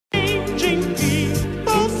changing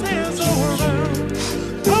people's hands around.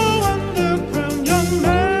 Oh, underground young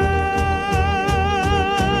man.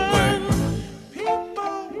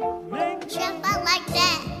 People make Chef, I like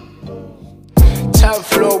that. Top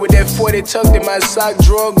floor with that 40 tucked in my sock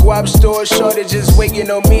drawer. Guap store shortages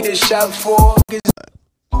waiting on me to shop for.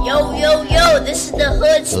 Yo, this is the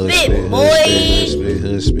Hood Spit, boy.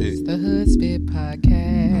 Hood Spit. The Hood Spit Podcast.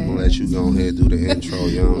 I'm gonna let you go ahead and do the intro,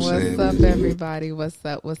 you know what I'm saying? What's up, everybody? What's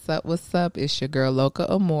up? It's your girl,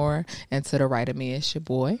 Loca Amore. And to the right of me, it's your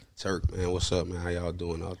boy. Turk, man, what's up, man? How y'all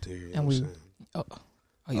doing out there? You know what I'm saying?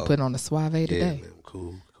 Are you putting on the suave today? Yeah, man,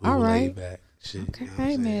 cool. All right. Laid back. Shit, Okay, you know what I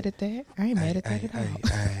ain't I'm mad at that. I ain't mad at that at all.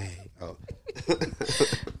 Oh.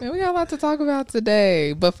 Man, we got a lot to talk about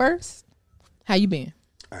today. But first, how you been?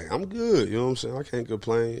 Hey, I'm good, you know what I'm saying? I can't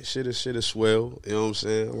complain. Shit is swell, you know what I'm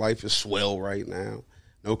saying? Life is swell right now.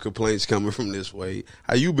 No complaints coming from this way.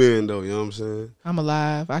 How you been, though, you know what I'm saying? I'm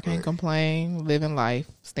alive. I can't complain. Living life.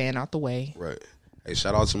 Staying out the way. Right. Hey,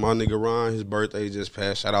 shout out to my nigga Ron. His birthday just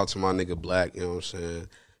passed. Shout out to my nigga Black, you know what I'm saying?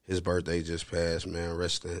 His birthday just passed, man.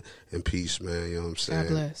 Rest in peace, man, you know what I'm saying? God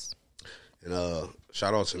bless. And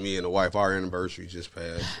shout out to me and the wife. Our anniversary just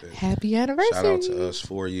passed. And Happy anniversary. shout out to us,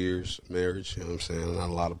 4 years marriage, you know what I'm saying? Not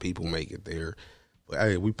a lot of people make it there. But,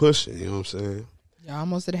 hey, we pushing, you know what I'm saying? Y'all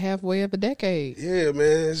almost at the halfway of a decade. Yeah,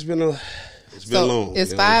 man. It's been long. It's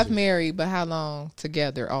you know 5 married, but how long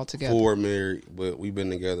together, all together? 4 married, but we've been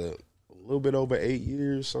together a little bit over 8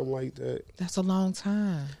 years, something like that. That's a long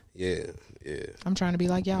time. Yeah. I'm trying to be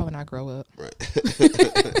like y'all when I grow up. Right.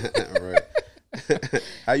 Right.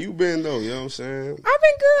 How you been, though? You know what I'm saying? I've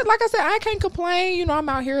been good. Like I said, I can't complain. You know, I'm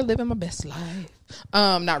out here living my best life.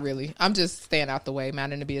 Not really. I'm just staying out the way,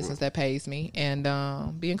 minding the business that pays me,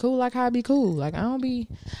 and being cool like how I be cool. Like I don't be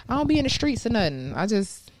in the streets or nothing. I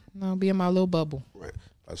just be in my little bubble. Right.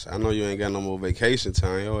 I know you ain't got no more vacation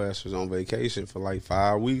time. Your ass was on vacation for like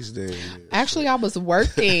 5 weeks then. Actually, I was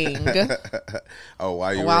working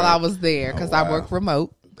while I was there because I work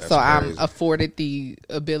remote. That's so crazy. I'm afforded the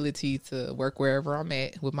ability to work wherever I'm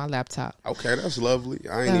at with my laptop. Okay, that's lovely.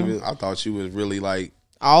 I thought you was really like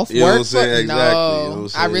off you know what work. I'm saying? Exactly. No, You know what I'm I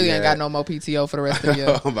saying? really You ain't had- got no more PTO for the rest of the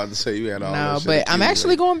year. I'm about to say you had all No, that shit but I'm accumulated.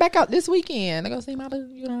 actually going back out this weekend. I go see my little,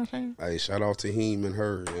 you know what I'm saying? Hey, shout out to him and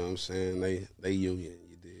her. You know what I'm saying? They union.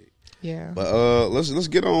 You dig? Yeah. But let's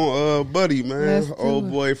get on Buddy, man. Let's do Old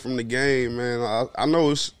it. boy from the game, man. I know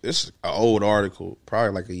it's an old article,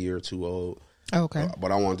 probably like a year or two old. Okay.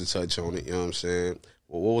 But I wanted to touch on it. You know what I'm saying?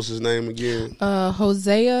 Well, what was his name again?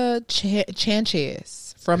 Hosea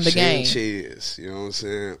Chachez from the game. Chachez, you know what I'm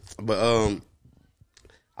saying? But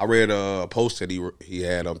I read a post that he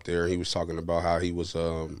had up there. He was talking about how he was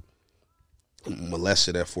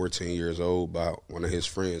molested at 14 years old by one of his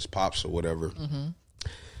friends, pops or whatever. Mm-hmm.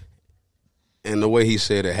 And the way he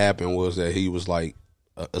said it happened was that he was like,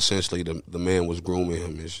 essentially the man was grooming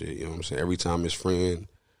him and shit. You know what I'm saying? Every time his friend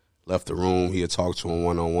left the room, he'd talk to him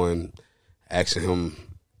one-on-one, asking him,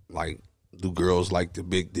 like, do girls like the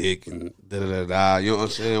big dick and da-da-da-da. You know what I'm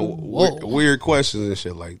saying? Weird questions and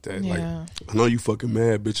shit like that. Yeah. Like, I know you fucking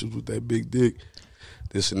mad bitches with that big dick,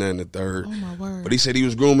 this and that and the third. Oh, my word. But he said he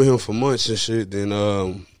was grooming him for months and shit. Then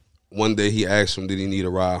one day he asked him, did he need a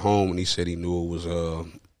ride home? And he said he knew it was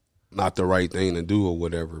not the right thing to do or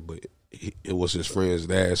whatever, but it was his friend's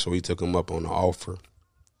dad, so he took him up on the offer.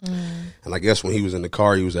 And I guess when he was in the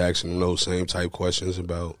car, he was asking him those same type questions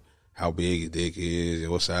about how big his dick is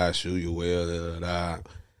and what size shoe you wear, da-da-da.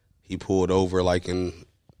 He pulled over like in,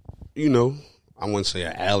 you know, I wouldn't say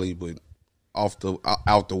an alley, but out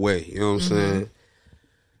the way, you know what I'm saying?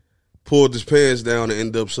 Pulled his pants down and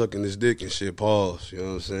ended up sucking his dick and shit, pause, you know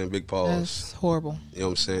what I'm saying? Big pause. That's horrible. You know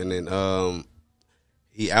what I'm saying? And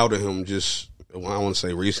he outed him just, I want to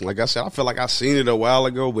say recently. Like I said, I feel like I seen it a while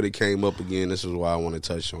ago, but it came up again. This is why I want to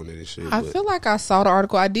touch on it and shit. I feel like I saw the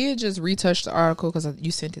article. I did just retouch the article because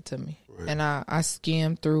you sent it to me. Right. And I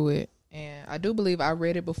skimmed through it. And I do believe I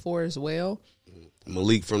read it before as well.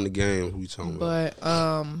 Malik from the game, who you talking about?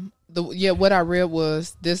 But what I read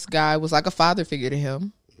was this guy was like a father figure to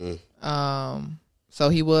him. So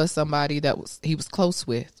he was somebody he was close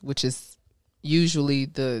with, which is usually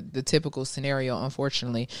the typical scenario.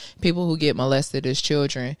 Unfortunately, people who get molested as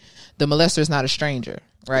children, the molester is not a stranger,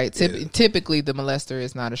 right? Typically the molester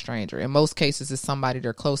is not a stranger. In most cases, it's somebody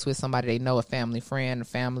they're close with, somebody they know, a family friend, a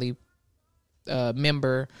family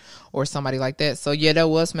member, or somebody like that. So yeah, that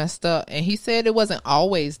was messed up. And he said it wasn't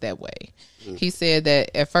always that way. He said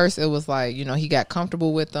that at first it was like, you know, he got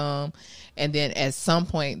comfortable with them, and then at some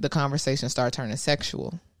point the conversation started turning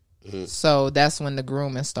sexual. So that's when the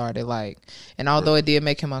grooming started. And although it did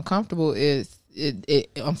make him uncomfortable, it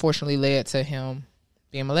unfortunately led to him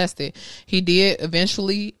being molested. He did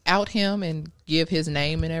eventually out him and give his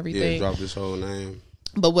name and everything. Yeah, drop his whole name.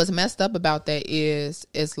 But what's messed up about that is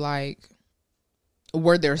like,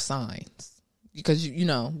 were there signs? Because, you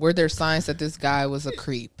know, were there signs that this guy was a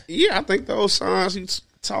creep? Yeah, I think those signs, he's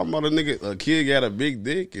talking about a kid got a big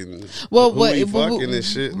dick and who he fucking and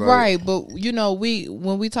shit. Like, right, but, you know,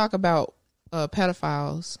 when we talk about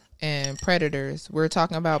pedophiles and predators, we're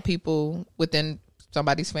talking about people within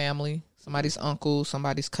somebody's family, somebody's uncle,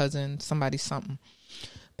 somebody's cousin, somebody's something,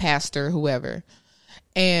 pastor, whoever.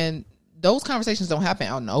 And those conversations don't happen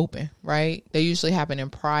out in the open, right? They usually happen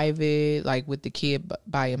in private, like with the kid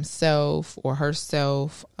by himself or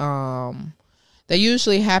herself. They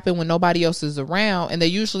usually happen when nobody else is around, and they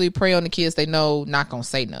usually prey on the kids they know not gonna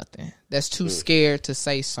say nothing. That's too scared to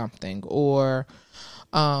say something, or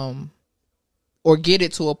get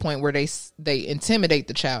it to a point where they intimidate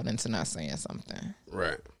the child into not saying something.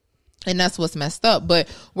 Right. And that's what's messed up.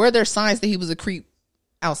 But were there signs that he was a creep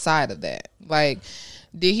outside of that? Like,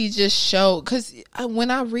 did he just show? Because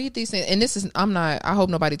when I read these things, and this is, I hope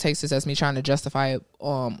nobody takes this as me trying to justify it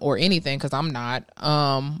or anything, because I'm not.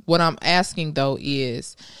 What I'm asking though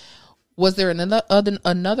is, was there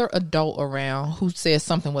another adult around who said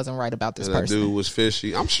something wasn't right about this person? That dude was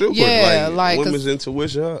fishy. I'm sure. Yeah, like women's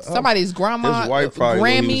intuition. Somebody's grandma, his wife probably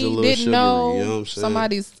Grammy didn't know. You know what I'm saying?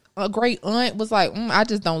 Somebody's great aunt was like, I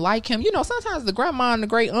just don't like him. You know, sometimes the grandma and the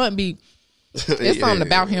great aunt be. It's something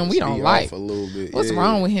about him we don't like. A little bit. What's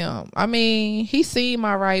wrong with him? I mean, he seemed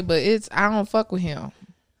all right, but I don't fuck with him.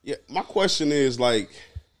 Yeah, my question is, like,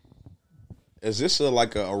 is this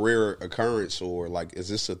a rare occurrence, or like is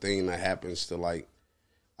this a thing that happens to like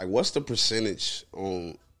what's the percentage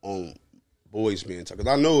on boys being touched?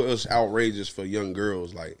 Because I know it was outrageous for young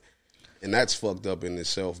girls, like, and that's fucked up in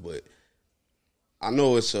itself. But I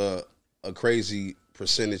know it's a crazy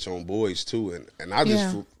percentage on boys too, and I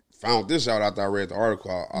just found this out after I read the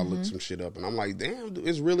article. I looked some shit up, and I'm like, damn,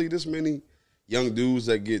 it's really this many young dudes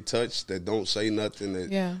that get touched that don't say nothing.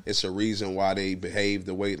 That it's a reason why they behave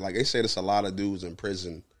the way. Like they said, it's a lot of dudes in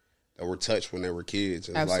prison that were touched when they were kids.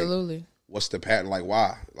 And absolutely. Like, what's the pattern? Like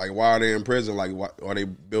why? Like why are they in prison? Like why are they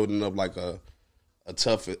building up like a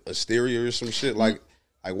tough exterior or some shit? Like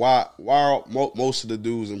why are most of the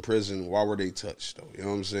dudes in prison? Why were they touched though? You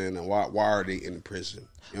know what I'm saying? And why are they in prison?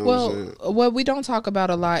 You know what I'm saying? What we don't talk about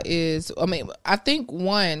a lot is, I mean, I think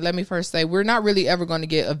let me first say, we're not really ever going to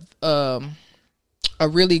get a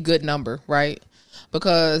really good number, right?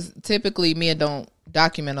 Because typically men don't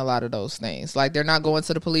document a lot of those things. Like they're not going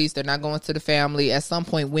to the police, they're not going to the family. At some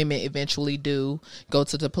point, women eventually do go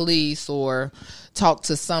to the police or talk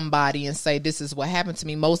to somebody and say, this is what happened to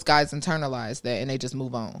me. Most guys internalize that and they just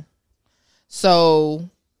move on. So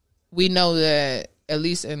we know that at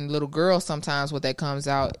least in little girls, sometimes what that comes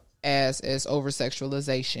out as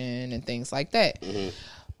over-sexualization and things like that. Mm-hmm.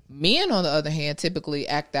 Men, on the other hand, typically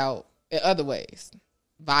act out in other ways.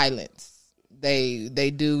 Violence.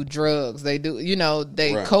 They do drugs. They do,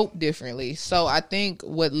 they cope differently. So I think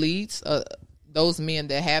what leads those men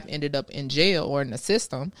that have ended up in jail or in the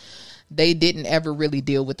system, they didn't ever really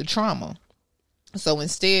deal with the trauma. So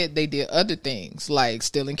instead, they did other things like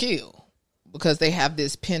steal and kill because they have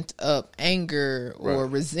this pent up anger or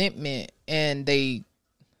resentment, and they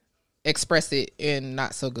express it in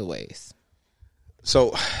not so good ways.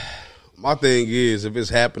 So my thing is, if it's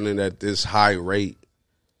happening at this high rate,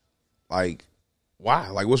 like, why?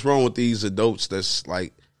 Like, what's wrong with these adults that's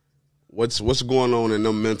like, what's going on in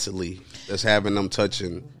them mentally that's having them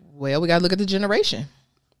touching? Well, we got to look at the generation.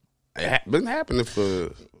 It's been happening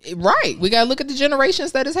for... Right. We got to look at the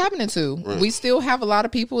generations that it's happening to. Right. We still have a lot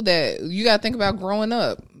of people that you got to think about growing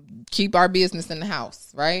up. Keep our business in the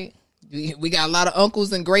house, right? We got a lot of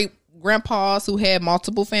uncles and great grandpas who had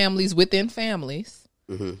multiple families within families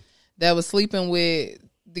that was sleeping with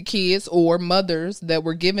the kids, or mothers that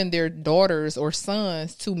were giving their daughters or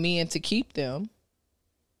sons to men to keep them.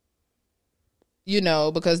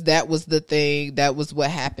 Because that was the thing. That was what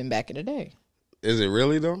happened back in the day. Is it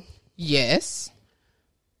really though? Yes.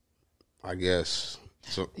 I guess.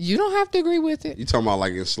 So you don't have to agree with it. You talking about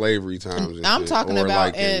like in slavery times? And I'm shit, talking or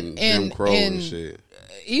about like in Jim Crow and shit.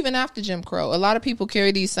 Even after Jim Crow, a lot of people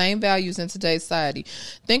carry these same values in today's society.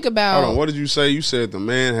 Think about. Hold on, what did you say? You said the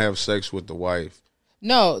man have sex with the wife.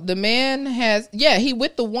 No, the man has. Yeah, he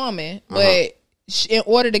with the woman, but in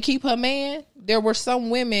order to keep her man, there were some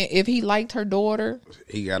women. If he liked her daughter,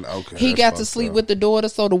 he got to sleep with the daughter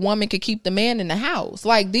so the woman could keep the man in the house.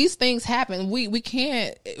 Like these things happen. We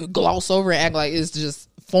can't gloss over and act like it's just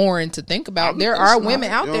foreign to think about. There are women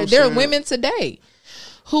out there. There are women today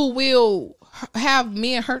who will have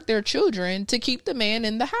men hurt their children to keep the man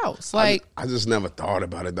in the house. Like, I just never thought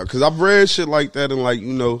about it though, because I've read shit like that in like,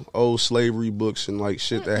 you know, old slavery books and like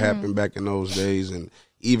shit that happened back in those days, and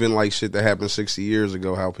even like shit that happened 60 years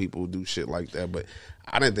ago, how people do shit like that. But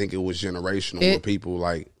I didn't think it was generational. Where people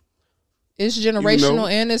like, it's generational,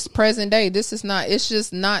 and it's present day. This is not. It's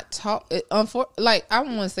just not talk. Like, I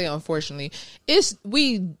don't want to say unfortunately.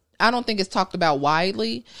 I don't think it's talked about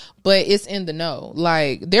widely, but it's in the know.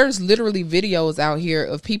 Like, there's literally videos out here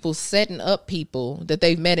of people setting up people that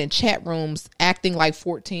they've met in chat rooms, acting like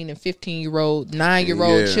 14 and 15-year-old,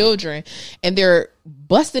 9-year-old children, and they're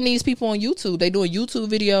busting these people on YouTube. They doing YouTube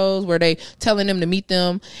videos where they telling them to meet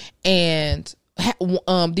them, and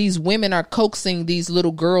these women are coaxing these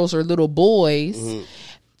little girls or little boys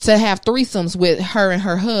to have threesomes with her and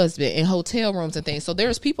her husband in hotel rooms and things. So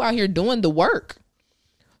there's people out here doing the work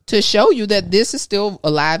to show you that this is still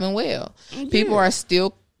alive and well. Yeah. People are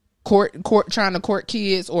still trying to court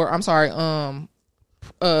kids, or I'm sorry,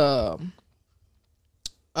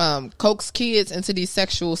 coax kids into these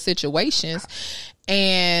sexual situations.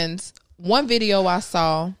 And one video I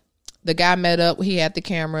saw, the guy met up, he had the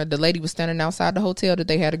camera, the lady was standing outside the hotel that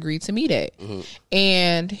they had agreed to meet at.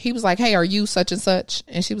 And he was like, "Hey, are you such and such?"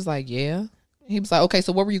 And she was like, "Yeah." He was like, "Okay,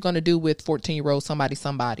 so what were you going to do with 14-year-old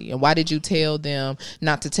somebody? And why did you tell them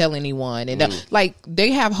not to tell anyone?" And like,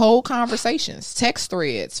 they have whole conversations, text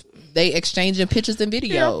threads, they exchanging pictures and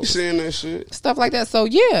videos. Yeah, I'm seeing that shit. Stuff like that. So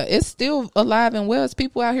yeah, it's still alive and well. It's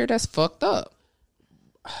people out here that's fucked up.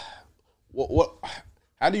 What?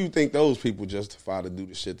 How do you think those people justify to do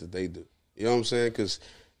the shit that they do? You know what I'm saying? Because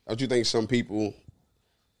don't you think some people,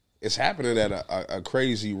 it's happening at a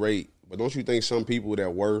crazy rate, but don't you think some people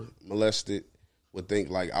that were molested would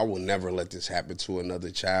think, like, I will never let this happen to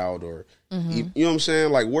another child, or you know what I'm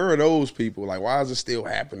saying? Like, where are those people? Like, why is it still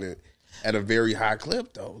happening at a very high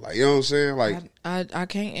clip though? Like, you know what I'm saying? Like, I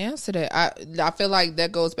can't answer that. I feel like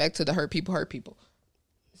that goes back to the hurt people.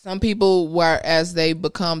 Some people, whereas they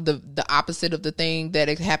become the opposite of the thing that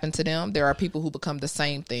happened to them, there are people who become the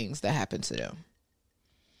same things that happen to them.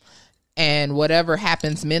 And whatever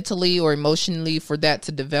happens mentally or emotionally for that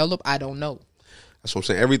to develop, I don't know. That's what I'm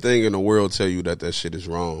saying. Everything in the world tell you that shit is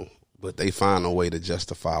wrong, but they find a way to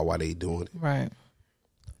justify why they doing it. Right.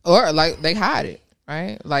 Or like they hide it,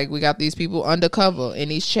 right? Like, we got these people undercover in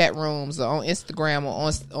these chat rooms or on Instagram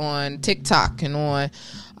or on TikTok and on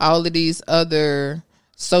all of these other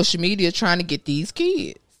social media trying to get these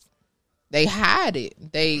kids. They hide it.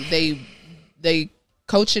 They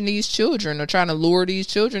coaching these children or trying to lure these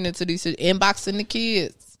children into these, inboxing the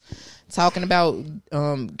kids. Talking about,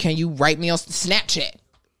 can you write me on Snapchat?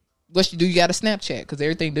 Do you got a Snapchat? Because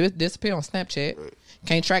everything disappear on Snapchat.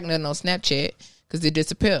 Can't track nothing on Snapchat because it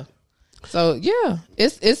disappear. So yeah,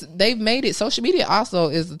 it's they've made it. Social media also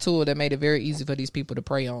is the tool that made it very easy for these people to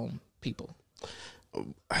prey on people.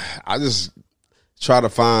 I just try to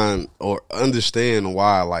find or understand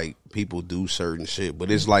why like people do certain shit,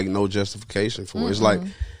 but it's like no justification for it. It's like.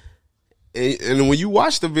 And when you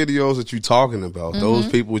watch the videos that you're talking about, those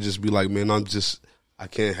people would just be like, "Man, I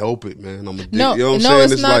can't help it, man. I'm a dick." No, you know what I'm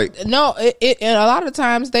saying? It's not, like, no, and a lot of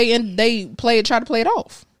times they try to play it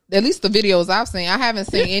off. At least the videos I've seen. I haven't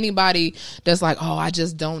seen anybody that's like, "Oh, I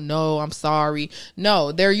just don't know. I'm sorry."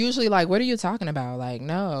 No, they're usually like, "What are you talking about?" Like,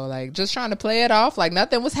 no, like just trying to play it off like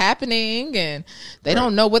nothing was happening, and they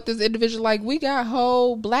don't know what this individual, like, we got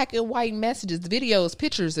whole black and white messages, videos,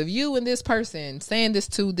 pictures of you and this person saying this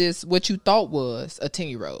to this, what you thought was a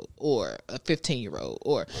 10-year-old or a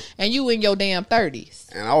 15-year-old, and you in your damn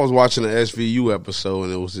 30s. And I was watching an SVU episode,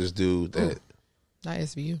 and it was this dude that, not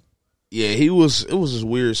SVU. Yeah, it was this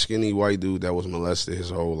weird skinny white dude that was molested his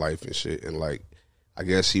whole life and shit. And like, I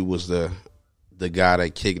guess he was the guy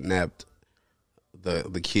that kidnapped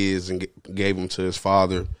the kids and gave them to his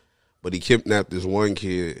father. But he kidnapped this one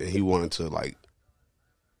kid and he wanted to like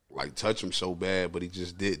touch him so bad, but he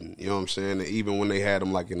just didn't. You know what I'm saying? And even when they had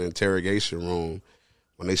him like in the interrogation room,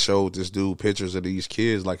 when they showed this dude pictures of these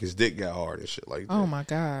kids, like his dick got hard and shit like that. Oh my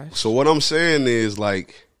gosh. So what I'm saying is,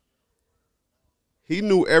 like, he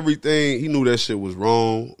knew everything. He knew that shit was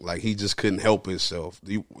wrong. Like, he just couldn't help himself.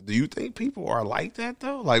 Do you think people are like that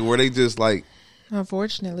though? Like, where they just like,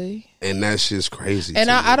 unfortunately, and that's just crazy. And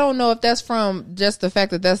I don't know if that's from just the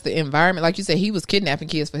fact that that's the environment. Like you said, he was kidnapping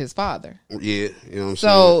kids for his father. Yeah, you know what I'm saying.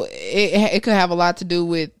 So it could have a lot to do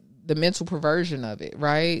with the mental perversion of it,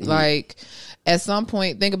 right? Mm-hmm. Like, at some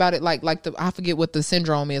point, think about it. Like I forget what the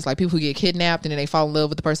syndrome is. Like, people who get kidnapped and then they fall in love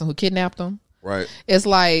with the person who kidnapped them. Right. It's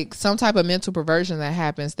like some type of mental perversion that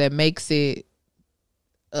happens that makes it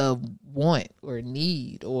a want or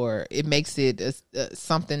need, or it makes it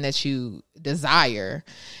something that you desire.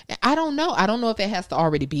 I don't know. I don't know if it has to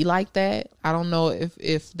already be like that. I don't know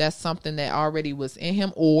if that's something that already was in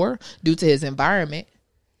him, or due to his environment,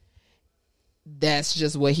 that's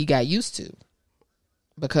just what he got used to.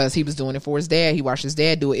 Because he was doing it for his dad. He watched his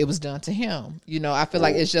dad do it. It was done to him. You know, I feel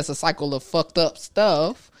like it's just a cycle of fucked up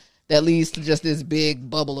stuff that leads to just this big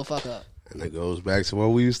bubble of fuck up. And it goes back to what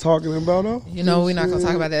we was talking about, though. You know, we're not going to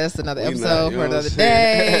talk about that. That's another episode for another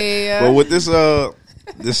day. But with this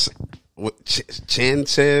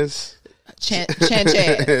Chachez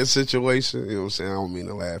situation, you know what I'm saying? I don't mean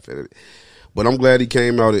to laugh at it. But I'm glad he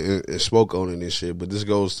came out and spoke on it and shit. But this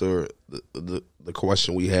goes to the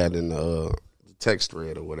question we had in the text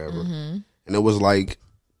thread or whatever. Mm-hmm. And it was like,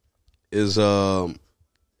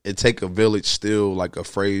 it take a village still like a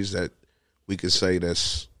phrase that we could say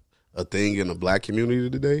that's a thing in the black community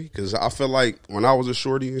today? Because I feel like when I was a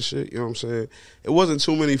shorty and shit, you know what I'm saying, it wasn't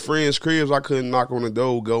too many friends' cribs I couldn't knock on the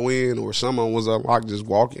door, go in, or someone was up, I could just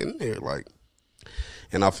walk in there. Like,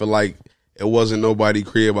 and I feel like it wasn't nobody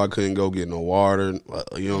crib I couldn't go get no water,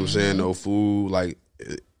 you know what I'm saying, no food. Like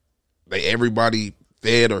everybody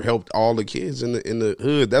fed or helped all the kids in the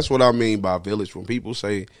hood. That's what I mean by village. When people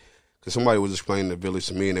say, because somebody was explaining the village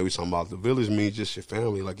to me, and they were talking about the village means just your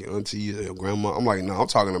family, like your auntie, your grandma. I'm like, no, I'm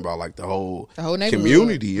talking about like the whole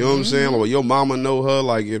community. You know what I'm saying? Like, your mama know her.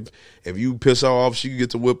 Like, if you piss her off, she get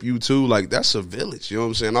to whip you too. Like, that's a village. You know what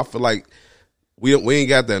I'm saying? I feel like we ain't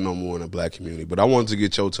got that no more in the black community. But I wanted to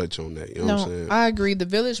get your touch on that. You know what I'm saying? I agree. The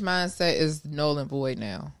village mindset is null and void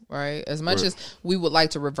now, right? As much as we would like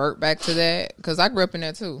to revert back to that, because I grew up in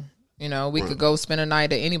that too. You know, we could go spend a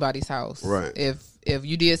night at anybody's house. Right. If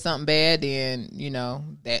you did something bad, then, you know,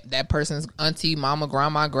 that person's auntie, mama,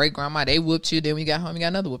 grandma, great grandma, they whooped you. Then when you got home, you got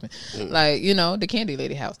another whooping. Like, you know, the candy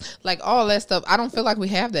lady house. Like, all that stuff. I don't feel like we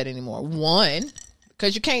have that anymore. One,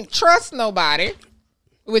 because you can't trust nobody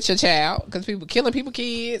with your child, because people killing people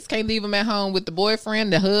kids. Can't leave them at home with the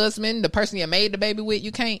boyfriend, the husband, the person you made the baby with.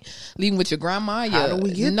 You can't leave them with your grandma. How do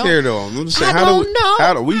we get there though? I'm just saying, I don't know.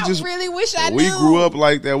 How do we I really wish I knew. We grew up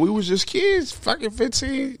like that. We was just kids, fucking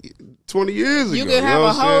 15, 20 years ago. You could have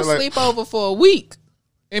a whole sleepover for a week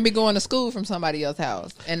and be going to school from somebody else's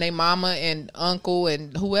house, and they mama and uncle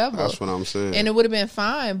and whoever. That's what I'm saying. And it would have been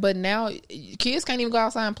fine, but now kids can't even go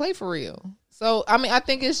outside and play for real. So, I mean, I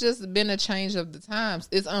think it's just been a change of the times.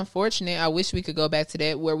 It's unfortunate. I wish we could go back to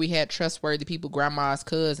that, where we had trustworthy people, grandmas,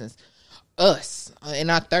 cousins, us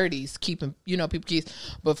in our 30s, keeping, you know, people kids.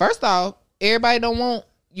 But first off, everybody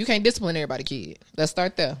you can't discipline everybody kid. Let's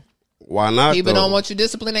start there. Why not? People don't want you to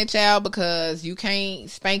discipline their child because you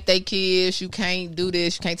can't spank their kids. You can't do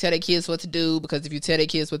this. You can't tell their kids what to do, because if you tell their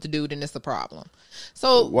kids what to do, then it's a problem.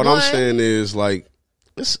 So what I'm saying is, like,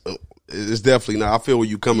 it's definitely not. I feel where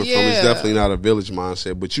you coming from. It's definitely not a village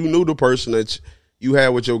mindset. But you knew the person that you had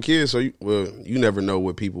with your kids, so you never know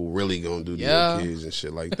what people really gonna do to your kids and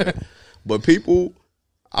shit like that. But people,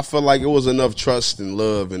 I feel like it was enough trust and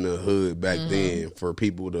love in the hood back then for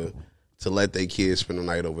people to let their kids spend the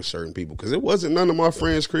night over certain people. Because it wasn't none of my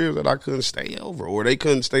friends' cribs that I couldn't stay over, or they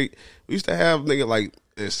couldn't stay. We used to have nigga like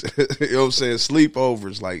this, you know what I'm saying,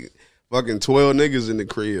 sleepovers, like fucking 12 niggas in the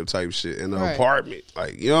crib type shit in the apartment.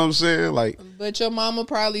 Like, you know what I'm saying? Like, but your mama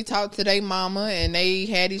probably talked to their mama and they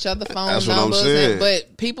had each other phone numbers. That's what I'm saying.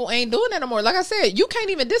 But people ain't doing that no more. Like I said, you can't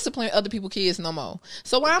even discipline other people's kids no more.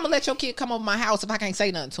 So why I'm gonna let your kid come over my house if I can't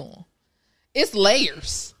say nothing to him? It's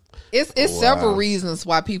layers. It's several reasons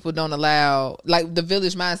why people don't allow, like, the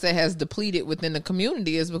village mindset has depleted within the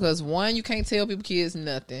community, is because, one, you can't tell people kids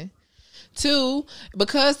nothing. Two,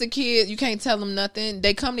 because the kids, you can't tell them nothing.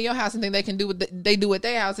 They come to your house and think they can do what they do at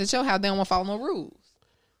their house. At your house, they don't want to follow no rules.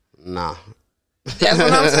 Nah. That's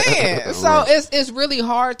what I'm saying. So it's really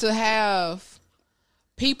hard to have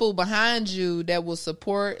people behind you that will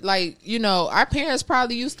support. Like, you know, our parents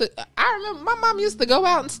probably used to, I remember my mom used to go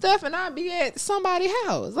out and stuff, and I'd be at somebody's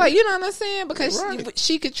house. Like, you know what I'm saying? Because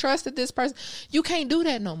she could trust that this person. You can't do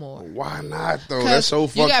that no more. Why not, though? That's so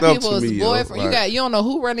fucked up to me. Boyfriend, you don't know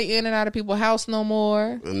who running in and out of people's house no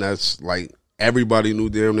more. And that's like, everybody knew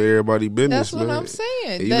damn near everybody business. That's what man. I'm saying.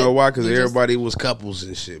 And you know why? Because everybody was couples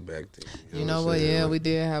and shit back then. You know what? Yeah, we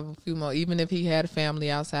did have a few more. Even if he had a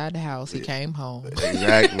family outside the house, he came home.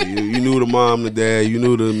 Exactly. you knew the mom, the dad. You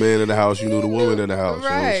knew the man of the house. You knew the woman of the house. Right.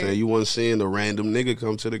 You know what I'm saying? You wasn't seeing the random nigga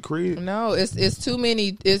come to the crib. No, it's too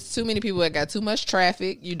many. It's too many people that got too much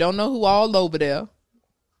traffic. You don't know who all over there.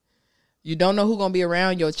 You don't know who gonna be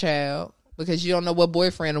around your child. because you don't know what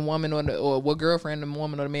boyfriend a woman or what girlfriend a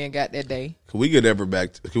woman or the man got that day. Can we ever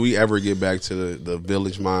get back to the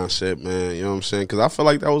village mindset, man? You know what I'm saying? Because I feel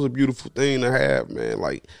like that was a beautiful thing to have, man.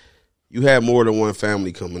 Like, you had more than one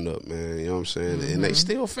family coming up, man. You know what I'm saying? And they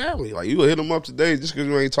still family. Like, you will hit them up today just because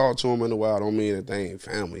you ain't talked to them in a while don't mean that they ain't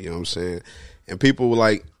family. You know what I'm saying? And people were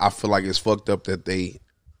like, I feel like it's fucked up that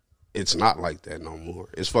it's not like that no more.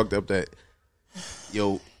 It's fucked up that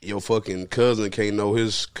your fucking cousin can't know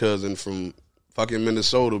his cousin from fucking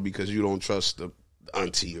Minnesota because you don't trust the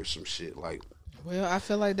auntie or some shit. Like, well, I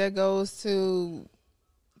feel like that goes to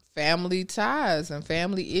family ties and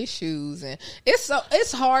family issues, and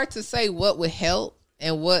it's hard to say what would help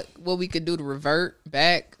and what we could do to revert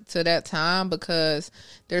back to that time, because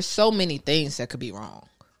there's so many things that could be wrong.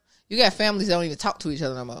 You got families that don't even talk to each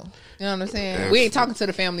other no more. You know what I'm saying? Absolutely. We ain't talking to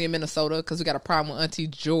the family in Minnesota because we got a problem with Auntie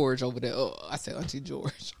George over there. Oh, I said Auntie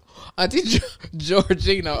George. Auntie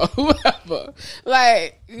Georgina, whoever.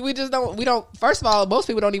 Like, we don't, first of all, most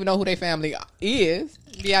people don't even know who their family is.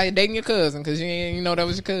 Be out here dating your cousin because you ain't know that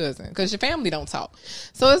was your cousin because your family don't talk.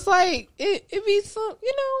 So it's like, it be some,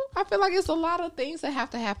 I feel like it's a lot of things that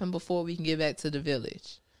have to happen before we can get back to the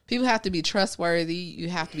village. People have to be trustworthy. You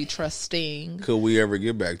have to be trusting. Could we ever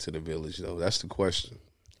get back to the village, though? That's the question.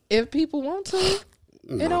 If people want to.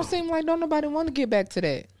 No. It don't seem like don't nobody want to get back to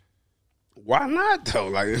that. Why not, though?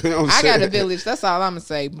 Like, you know what I'm I saying? got a village. That's all I'm going to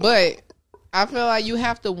say. But I feel like you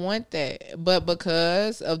have to want that. But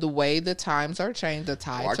because of the way the times are changing, the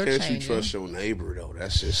tides are changing. Why can't you trust your neighbor, though?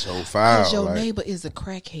 That's just so foul. Because your neighbor is a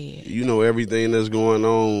crackhead. You know everything that's going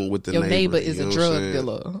on with the your neighbor. Your neighbor is a drug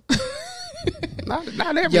dealer.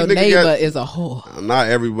 Not every your neighbor is a whore. Not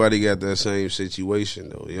everybody got that same situation,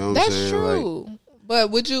 though. You know what I'm saying? That's true. Like, but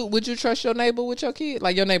would you trust your neighbor with your kid?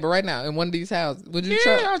 Like your neighbor right now in one of these houses? Would you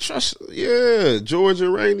trust? I trust. Yeah, George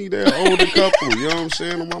and Rainey, that older couple. You know what I'm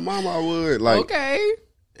saying? On my mama, I would. Like, okay.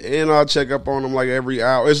 And I'll check up on them like every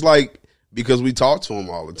hour. It's like, because we talk to him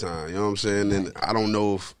all the time. You know what I'm saying? And I don't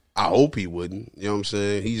know if, I hope he wouldn't. You know what I'm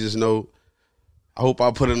saying? He just know. I hope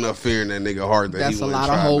I put enough fear in that nigga heart that he wouldn't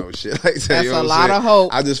try no shit like that. That's you know a lot of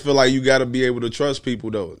hope. I just feel like you got to be able to trust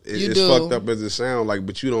people, though. It's do. fucked up as it sounds like,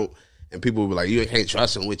 but you don't. And people will be like, you can't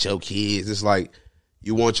trust them with your kids. It's like,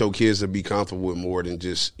 you want your kids to be comfortable with more than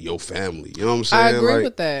just your family. You know what I'm saying? I agree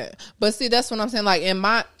with that. But see, that's what I'm saying. Like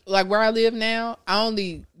where I live now, I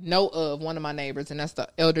only know of one of my neighbors, and that's the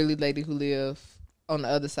elderly lady who live on the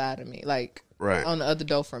other side of me. Like, right on the other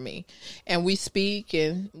door from me, and we speak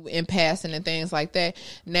and in passing and things like that.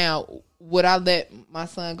 Now, would I let my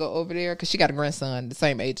son go over there because she got a grandson the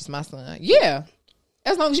same age as my son? Yeah,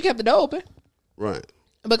 as long as you kept the door open, right?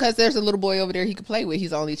 Because there's a little boy over there he could play with.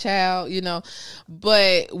 He's the only child,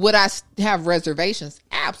 But would I have reservations?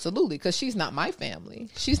 Absolutely, because she's not my family.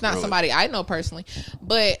 She's not somebody I know personally.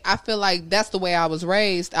 But I feel like that's the way I was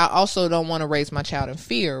raised. I also don't want to raise my child in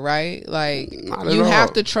fear, right? Like, you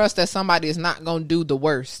have to trust that somebody is not going to do the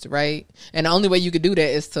worst, right? And the only way you could do that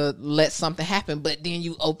is to let something happen. But then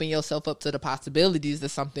you open yourself up to the possibilities that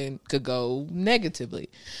something could go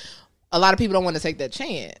negatively. A lot of people don't want to take that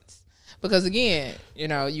chance. Because, again,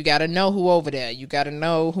 you got to know who over there. You got to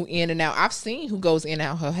know who in and out. I've seen who goes in and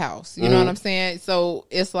out her house. You know what I'm saying? So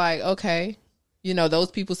it's like, okay,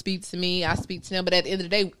 those people speak to me. I speak to them. But at the end of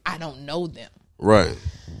the day, I don't know them. Right.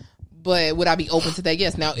 But would I be open to that?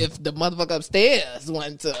 Yes. Now, if the motherfucker upstairs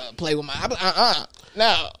wanted to play with my...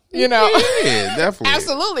 no. Yeah, definitely.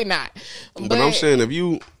 Absolutely not. But I'm saying if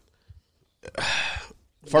you...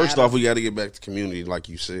 First off, we got to get back to community, like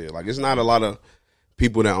you said. Like, it's not a lot of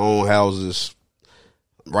people that own houses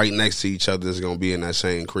right next to each other is going to be in that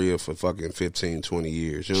same crib for fucking 15, 20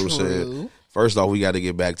 years. You know what I'm saying? First off, we got to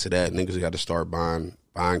get back to that. Niggas got to start buying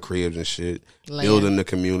cribs and shit, building the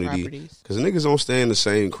community. Because niggas don't stay in the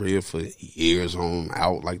same crib for years on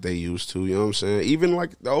out like they used to. You know what I'm saying? Even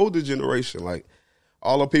like the older generation, like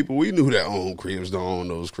all the people we knew that own cribs don't own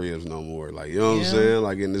those cribs no more. Like, you know what I'm saying?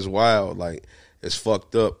 Like, in this wild, like, it's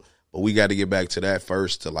fucked up. But we got to get back to that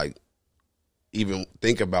first to, like, even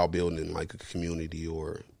think about building like a community,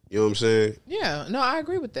 or you know what I'm saying? Yeah, no, I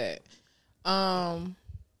agree with that.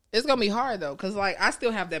 It's gonna be hard though, because like I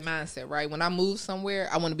still have that mindset, right? When I move somewhere,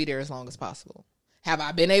 I want to be there as long as possible. Have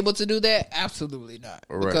I been able to do that? Absolutely not,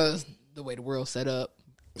 because the way the world's set up,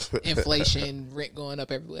 inflation, rent going up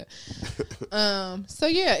everywhere. So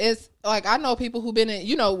yeah, it's like I know people who've been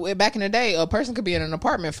in, back in the day, a person could be in an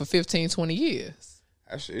apartment for 15, 20 years.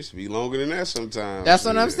 It should be longer than that sometimes. That's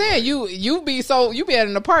what I'm saying. You be at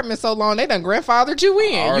an apartment so long they done grandfathered you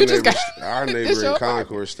in. Our neighbor in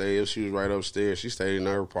Concord stayed. She was right upstairs. She stayed in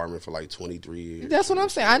her apartment for like 23 years. That's what I'm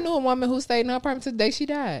saying. I knew a woman who stayed in her apartment till the day she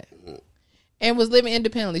died. and was living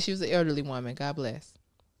independently. She was an elderly woman. God bless.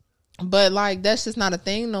 But like that's just not a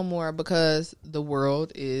thing no more because the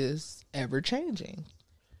world is ever changing.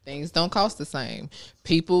 Things don't cost the same.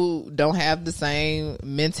 People don't have the same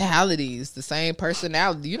mentalities, the same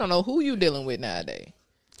personality. You don't know who you dealing with nowadays.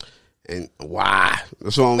 And why?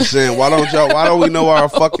 That's what I'm saying. Why don't we know our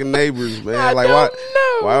fucking neighbors, man?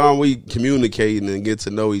 Why aren't we communicating and get to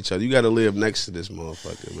know each other? You got to live next to this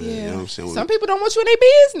motherfucker, man. Yeah. You know what I'm saying? Some people don't want you in their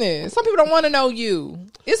business. Some people don't want to know you.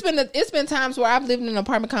 It's been times where I've lived in an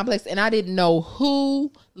apartment complex and I didn't know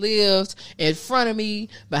who lived in front of me,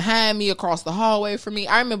 behind me, across the hallway from me.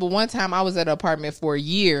 I remember one time I was at an apartment for a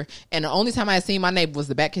year and the only time I had seen my neighbor was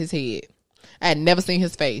the back of his head. I had never seen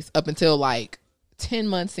his face up until like 10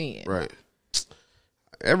 months in. Right.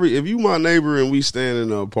 If you my neighbor and we stand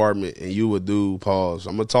in an apartment and you a dude, pause,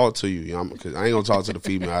 I'm gonna talk to you, because I ain't gonna talk to the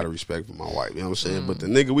female out of respect for my wife, you know what I'm saying? But the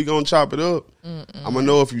nigga, we gonna chop it up. I'm gonna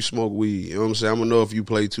know if you smoke weed, you know what I'm saying? I'm gonna know if you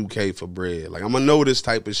play 2K for bread. Like, I'm gonna know this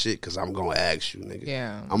type of shit because I'm gonna ask you, nigga.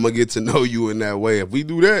 Yeah. I'm gonna get to know you in that way. If we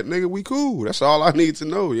do that, nigga, we cool. That's all I need to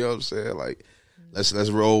know, you know what I'm saying? Like, let's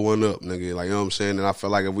roll one up, nigga. Like, you know what I'm saying? And I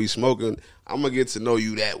feel like if we smoking, I'm gonna get to know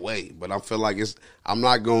you that way. But I feel like I'm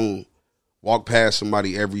not gonna walk past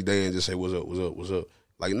somebody every day and just say, what's up, what's up, what's up?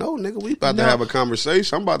 Like, no, nigga, we about to have a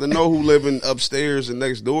conversation. I'm about to know who living upstairs and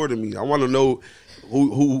next door to me. I want to know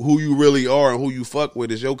who you really are and who you fuck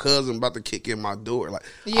with. Is your cousin about to kick in my door? Like,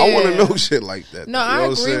 I want to know shit like that. No, I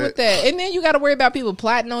agree with that. And then you got to worry about people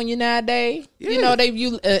plotting on you nowadays. Yeah. You know,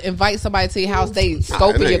 you invite somebody to your house, they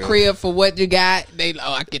scoping your crib for what you got. They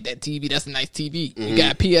I get that TV. That's a nice TV. You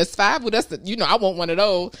got PS5. Well, that's I want one of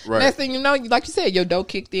those. Right. Next thing you know, like you said, your dough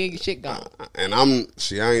kicked in, your shit gone. And I ain't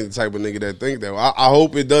the type of nigga that think that. I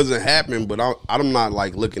hope it doesn't happen, but I'm not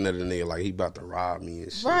like looking at a nigga like he about to rob me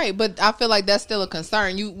and shit. Right, but I feel like that's still a concern.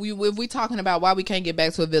 If we talking about why we can't get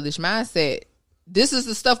back to a village mindset, this is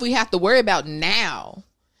the stuff we have to worry about now.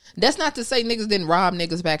 That's not to say niggas didn't rob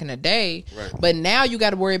niggas back in the day, right. But now you got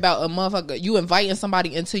to worry about a motherfucker, you inviting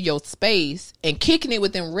somebody into your space and kicking it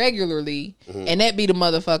with them regularly, and that be the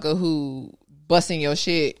motherfucker who busting your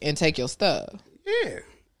shit and take your stuff. Yeah,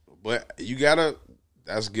 but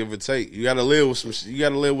that's give or take. You gotta live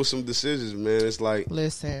with some decisions, man. It's like,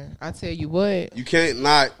 listen, I tell you what, you can't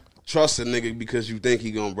not trust a nigga because you think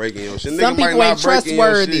he gonna break in your shit. Some people ain't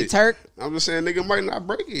trustworthy, Turk. I'm just saying, nigga might not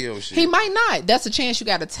break in your shit. He might not. That's a chance you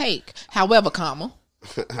got to take. However,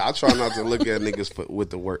 I try not to look at niggas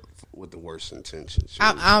with the worst intentions.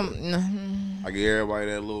 I give everybody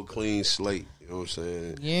that little clean slate. You know what I'm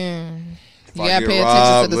saying? Yeah. If I get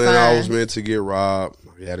robbed, man, I was meant to get robbed.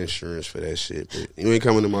 I had insurance for that shit, but you ain't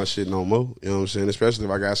coming to my shit no more. You know what I'm saying? Especially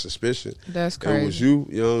if I got suspicion. That's crazy. It was you.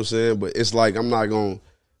 You know what I'm saying? But it's like, I'm not gonna.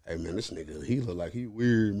 Hey man, this nigga, he look like he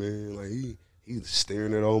weird, man. Like he's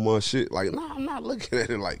staring at all my shit. Like, nah, I'm not looking at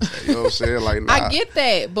it like that. You know what I'm saying? Like, nah. I get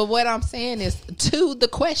that, but what I'm saying is to the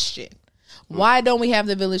question, why don't we have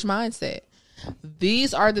the village mindset?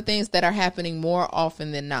 These are the things that are happening more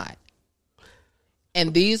often than not.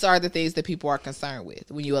 And these are the things that people are concerned with.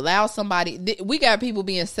 When you allow somebody, we got people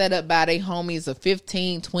being set up by their homies of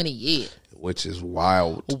 15, 20 years. Which is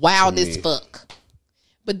wild. Wild as fuck.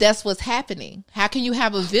 But that's what's happening. How can you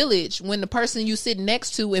have a village when the person you sit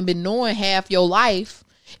next to and been knowing half your life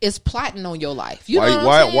is plotting on your life? You know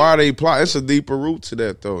why are they plotting? It's a deeper root to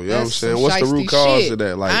that, though. You know what I'm saying? What's the root cause of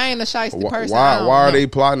that? Like, I ain't a shiesty person. Why are they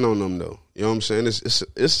plotting on them, though? You know what I'm saying?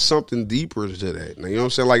 It's something deeper to that. Now, you know what I'm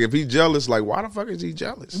saying? Like, if he's jealous, like, why the fuck is he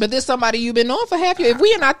jealous? But this somebody you've been knowing for half your... If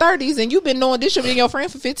we in our 30s and you've been knowing this should be your friend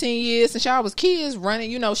for 15 years since y'all was kids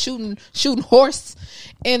running, shooting horse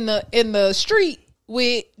in the street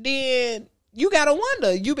with, then you gotta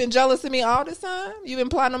wonder, you been jealous of me all this time? You been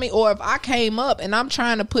plotting on me? Or if I came up and I'm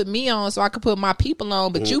trying to put me on so I could put my people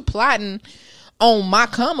on, but you plotting on my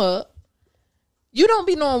come up, you don't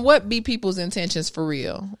be knowing what be people's intentions for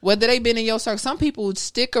real. Whether they been in your circle. Some people would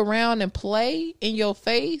stick around and play in your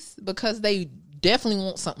face because they definitely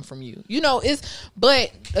want something from you.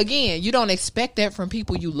 But again, you don't expect that from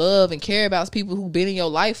people you love and care about. It's people who've been in your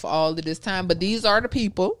life for all of this time. But these are the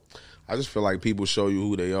people. I just feel like people show you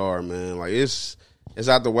who they are, man. Like, it's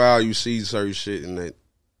after a while you see certain shit and that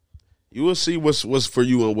you will see what's for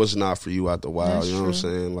you and what's not for you after a while. That's you know true. What I'm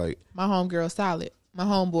saying? Like, my homegirl solid. My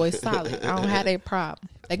homeboy solid. I don't have that problem.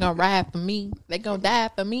 They gonna ride for me. They gonna die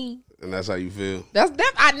for me. And that's how you feel? That's them.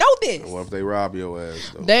 I know this. What if they rob your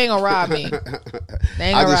ass, though? They ain't gonna rob me.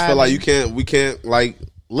 I just feel like we can't like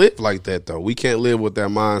live like that, though. We can't live with that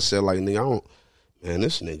mindset like, nigga, Man,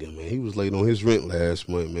 this nigga, man, he was late on his rent last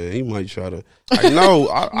month, man. He might try to. Like, no,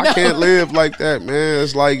 I can't live like that, man.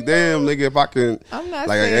 It's like, damn, nigga, if I can. I'm not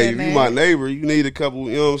like, saying hey, if that. you my neighbor, you need a couple.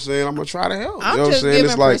 You know what I'm saying? I'm gonna try to help. I'm you know just what I'm saying?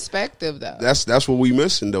 giving It's like perspective, though. that's what we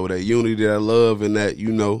missing though. That unity, that love, and that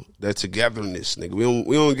that togetherness, nigga.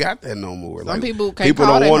 We don't got that no more. Some people can't people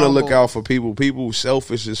call don't that want to no look more. out for people. People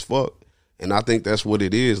selfish as fuck, and I think that's what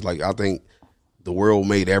it is. Like I think the world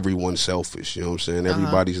made everyone selfish. You know what I'm saying?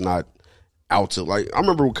 Everybody's not out to, like, I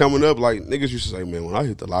remember coming up, like, niggas used to say, man, when I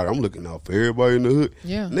hit the lottery, I'm looking out for everybody in the hood.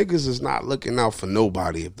 Yeah. Niggas is not looking out for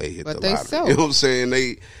nobody if they hit But the they lottery. self. You know what I'm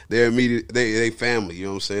saying? They're immediate, they family, you know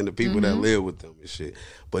what I'm saying? The people that live with them and shit.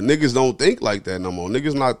 But niggas don't think like that no more.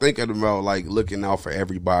 Niggas not thinking about, like, looking out for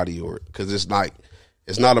everybody, or, because it's not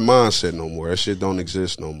a mindset no more. That shit don't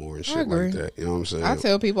exist no more and shit agree. like that. You know what I'm saying? I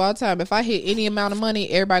tell people all the time, if I hit any amount of money,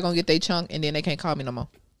 everybody gonna get their chunk, and then they can't call me no more.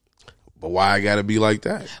 But why I gotta be like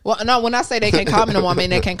that? Well, no, when I say they can't call me no more, I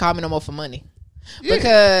mean they can't call me no more for money.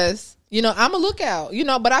 Because, I'm a lookout,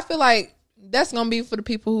 but I feel like that's going to be for the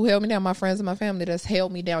people who held me down, my friends and my family that's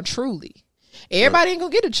held me down truly. Everybody ain't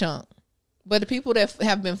going to get a chunk. But the people that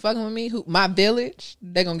have been fucking with me, my village,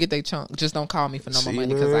 they going to get their chunk. Just don't call me for no more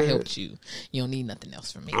money because I helped you. You don't need nothing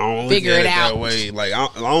else from me. I don't Figure look at it out. that way. Like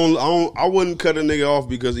I wouldn't cut a nigga off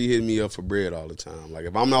because he hit me up for bread all the time. Like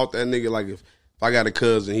if I'm out that nigga, like if I got a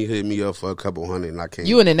cousin, he hit me up for a couple $100 and I can't.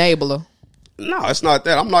 You an enabler. No, it's not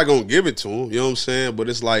that. I'm not gonna give it to him. You know what I'm saying? But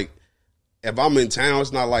it's like if I'm in town,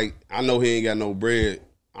 it's not like I know he ain't got no bread.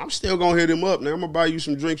 I'm still gonna hit him up. Now I'm gonna buy you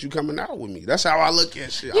some drinks. You coming out with me? That's how I look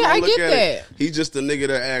at shit. Yeah, I don't look get at that. it. He's just a nigga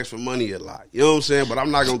that asks for money a lot. You know what I'm saying? But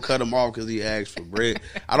I'm not gonna cut him off because he asks for bread.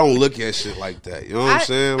 I don't look at shit like that. You know what I'm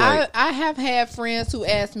saying? Like, I have had friends who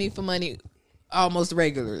ask me for money almost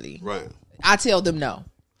regularly. right. I tell them no.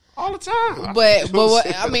 All the time. But You know what,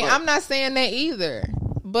 I'm I saying? mean, Like, I'm not saying that either.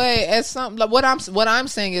 But as some, like what I'm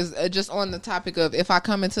saying is just on the topic of if I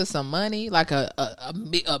come into some money, like a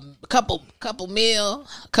couple mil,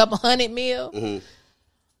 couple $100 mil,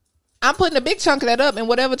 I'm putting a big chunk of that up, and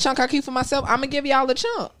whatever chunk I keep for myself, I'm gonna give y'all a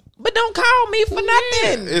chunk. But don't call me for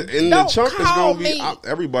nothing. And Don't the chunk is call gonna be me.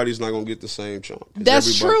 Everybody's not gonna get the same chunk.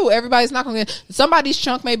 That's true. Everybody's not going to get. Somebody's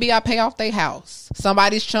chunk may be I pay off their house.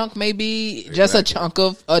 Somebody's chunk may be just a chunk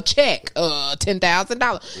of a check,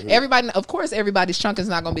 $10,000. Everybody, of course, everybody's chunk is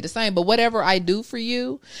not going to be the same. But whatever I do for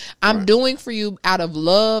you, I'm doing for you out of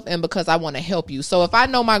love and because I want to help you. So if I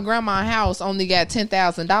know my grandma's house only got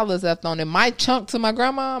 $10,000 left on it, my chunk to my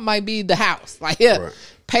grandma might be the house. Like, yeah,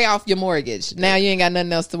 pay off your mortgage. Now you ain't got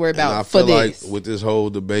nothing else to worry about And I for feel this. like with this whole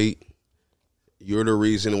debate, you're the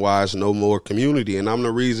reason why it's no more community, and I'm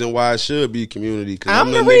the reason why it should be community. Cause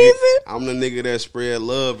I'm the nigga, reason? I'm the nigga that spread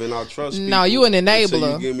love and I trust people. No, you an enabler.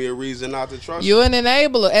 Until you give me a reason not to trust You're an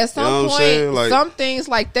enabler. At some You know what I'm point, saying? Like- some things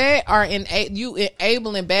like that are you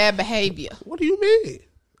enabling bad behavior. What do you mean?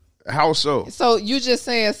 How so? So you just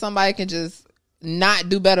saying somebody can just not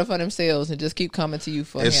do better for themselves and just keep coming to you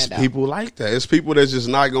for a It's handout. people like that. It's people that's just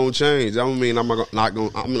not gonna change. I don't mean I'm not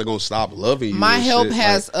gonna stop loving you. My and help shit.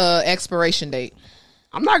 has Like, a expiration date.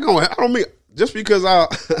 I'm not gonna. I don't mean just because I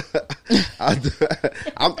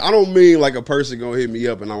don't mean like a person gonna hit me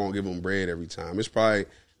up and I won't give them bread every time. It's probably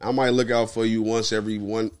I might look out for you once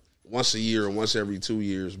a year or once every 2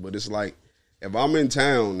 years. But it's like if I'm in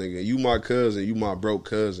town, nigga, you my cousin, you my broke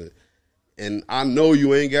cousin, and I know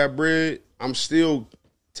you ain't got bread, I'm still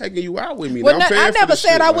taking you out with me. Well, Now, I'm paying I for never the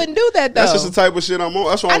said shit. I Like, wouldn't do that though. That's just the type of shit I'm on.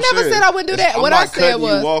 That's what I I'm never saying. said I wouldn't do that. I'm What not I said cutting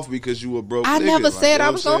was you off because you a broke I nigga. never Like, said you know I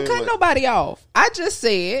what was I'm gonna saying? cut Like, nobody off. I just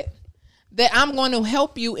said that I'm going to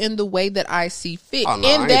help you in the way that I see fit. Oh, no,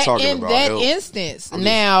 I ain't talking in about that help. instance.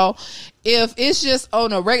 Now, if it's just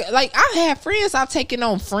on a regular, like I've had friends I've taken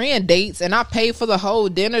on friend dates and I pay for the whole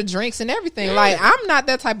dinner, drinks, and everything. Yeah. Like I'm not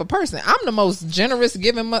that type of person. I'm the most generous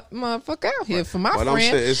giving motherfucker out here for my But I'm friend.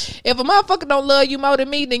 saying it's- If a motherfucker don't love you more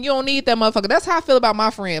than me, then you don't need that motherfucker. That's how I feel about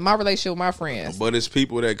my friend, my relationship with my friends. But it's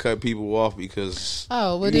people that cut people off because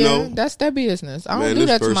Oh well, you then know, that's their business. I don't man, do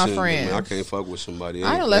this that to my person, friends. man, I can't fuck with somebody.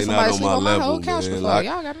 I done let They somebody not sleep on my whole level, couch man. before. Like,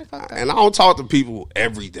 Y'all got me fucked up. and I don't talk to people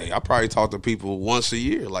every day. I probably talk to people once a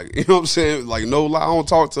year. Like, you know what I'm saying? Like, no lie, I don't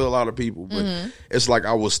talk to a lot of people, but it's like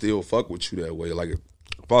I will still fuck with you that way. Like,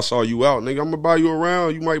 if I saw you out, nigga, I'm gonna buy you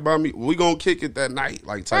around. You might buy me. We gonna kick it that night,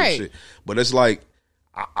 like type Right. shit. But it's like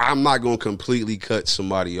I'm not gonna completely cut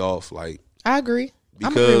somebody off, like I agree.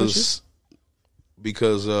 I'm agree with you.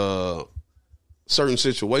 because certain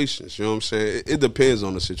situations. You know what I'm saying? It depends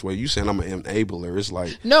on the situation. You saying I'm an enabler? It's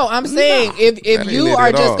like no. I'm saying if you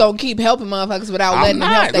are just gonna keep helping motherfuckers without letting them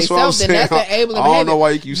help themselves, then that's enabling. I don't know why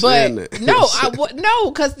you keep saying that.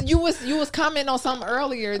 No, because you was commenting on something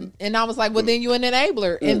earlier, and I was like, well, then you an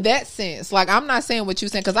enabler in that sense. Like, I'm not saying what you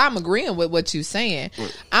saying because I'm agreeing with what you saying.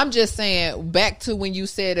 I'm just saying back to when you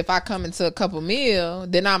said if I come into a couple meal,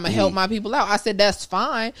 then I'm gonna help my people out. I said that's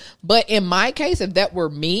fine, but in my case, if that were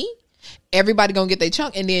me, everybody gonna get their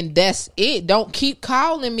chunk, and then that's it. Don't keep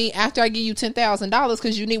calling me after I give you $10,000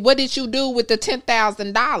 because you need. What did you do with the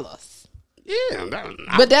 $10,000? Yeah,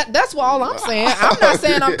 but that's what all I'm saying. I'm not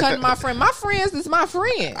saying I'm cutting my friend. My friends is my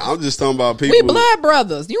friends. I'm just talking about people. We blood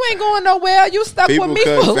brothers. You ain't going nowhere. You stuck with me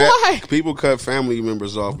for life. People cut family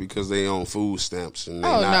members off because they own food stamps and they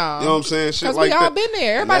no, you know what I'm saying? Shit because like we all that. been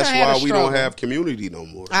there. And Everybody that's why we struggle. don't have community no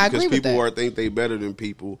more. I agree because with people that. think they better than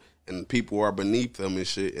people, and people are beneath them and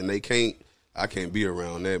shit, and they can't. I can't be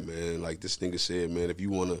around that, man. Like this nigga said, man, if you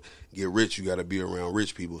want to get rich, you got to be around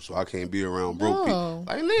rich people. So I can't be around broke people.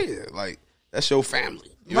 Like, nigga, like, that's your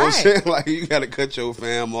family. You know what I'm saying? Like, you got to cut your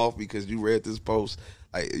fam off because you read this post.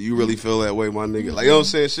 Like, you really feel that way, my nigga? Like, you know what I'm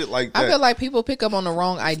saying? Shit like that. I feel like people pick up on the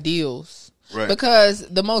wrong ideals. Right. Because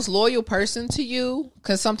the most loyal person to you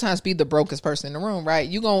can sometimes be the brokest person in the room, right?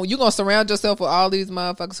 You gonna surround yourself with all these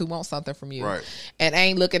motherfuckers who want something from you, right? And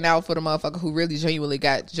ain't looking out for the motherfucker who really genuinely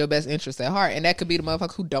got your best interest at heart, and that could be the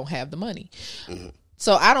motherfucker who don't have the money. Mm-hmm.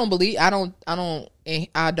 So I don't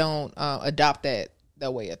adopt that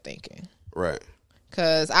way of thinking, right?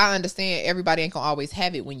 Because I understand everybody ain't gonna always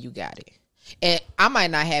have it when you got it. And I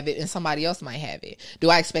might not have it, and somebody else might have it. Do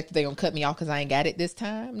I expect that they're going to cut me off because I ain't got it this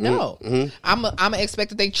time? No. Mm-hmm. I'm going to expect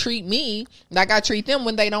that they treat me like I treat them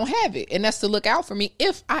when they don't have it. And that's to look out for me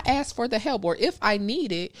if I ask for the help or if I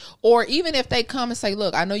need it. Or even if they come and say,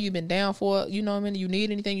 look, I know you've been down for it. You know what I mean? You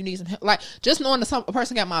need anything, you need some help. Like, just knowing that a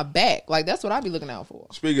person got my back. Like, that's what I be looking out for.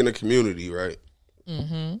 Speaking of community, right?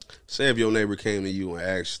 Mm-hmm. Say if your neighbor came to you and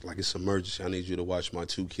asked, like, it's emergency, I need you to watch my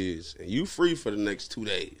 2 kids. And you free for the next 2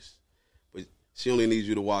 days. She only needs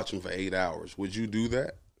you to watch them for 8 hours. Would you do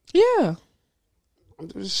that? Yeah. I'm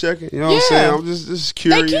just checking. You know what I'm saying? I'm just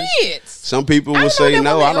curious. They kids. Some people will say,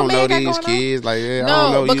 no, I don't know these kids. Like, yeah, no,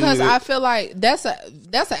 I don't know because you. I feel like that's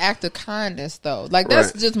an act of kindness, though. Like,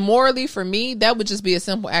 that's just morally for me. That would just be a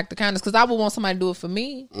simple act of kindness because I would want somebody to do it for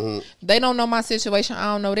me. Mm-hmm. They don't know my situation. I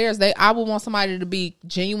don't know theirs. I would want somebody to be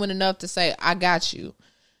genuine enough to say, I got you.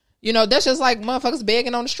 You know, that's just like motherfuckers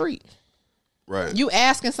begging on the street. Right. You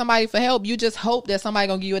asking somebody for help, you just hope that somebody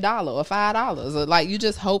gonna give you $1 or $5, or like you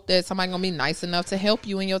just hope that somebody gonna be nice enough to help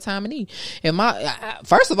you in your time of need. And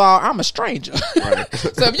first of all, I'm a stranger, right.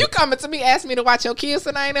 So if you coming to me asking me to watch your kids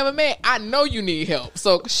and I ain't never met, I know you need help.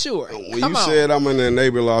 So sure. When you said I'm in the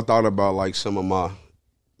neighborhood, I thought about like some of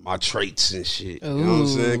my traits and shit. You know what I'm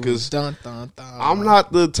saying? Because I'm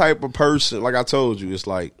not the type of person. Like I told you, it's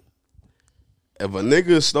like if a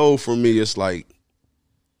nigga stole from me, it's like.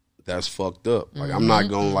 That's fucked up. Like I'm not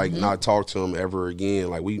gonna not talk to him ever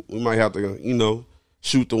again. Like we might have to,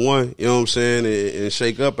 shoot the one, you know what I'm saying, and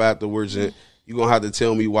shake up afterwards. And you gonna have to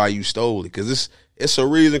tell me why you stole it, because it's a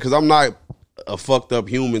reason. Because I'm not a fucked up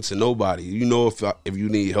human to nobody. You know, if you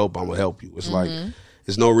need help, I'm gonna help you. It's like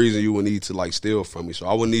there's no reason you would need to like steal from me. So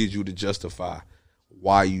I would need you to justify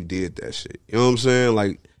why you did that shit. You know what I'm saying?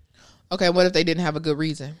 Like, okay, what if they didn't have a good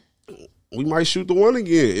reason? We might shoot the one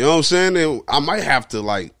again. You know what I'm saying? And I might have to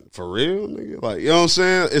like. For real, nigga? Like, you know what I'm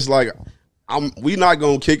saying? It's like, we not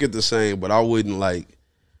gonna kick it the same, but I wouldn't, like,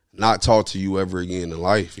 not talk to you ever again in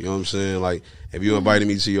life. You know what I'm saying? Like, if you invited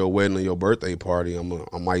me to your wedding or your birthday party,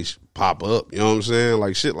 I might pop up. You know what I'm saying?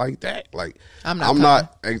 Like, shit like that. Like, I'm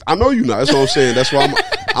not. I know you not. That's what I'm saying. That's why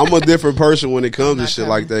I'm a different person when it comes to shit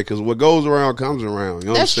like that, because what goes around comes around. You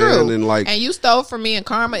know what I'm saying? True. And, like, and you stole from me, and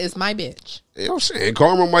karma is my bitch. You know what I'm saying?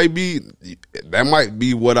 Karma might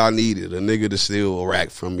be what I needed, a nigga to steal a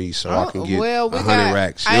rack from me so I can get 100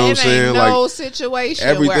 racks. You know what I'm saying? No like, situation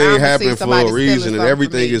everything happened for a reason, and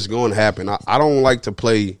everything is going to happen. I don't like to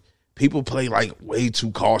play. People play like way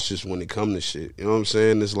too cautious when it comes to shit. You know what I'm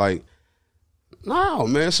saying? It's like, no,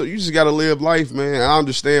 man. So you just got to live life, man. I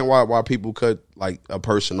understand why people cut like a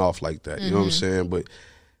person off like that. You know what I'm saying? But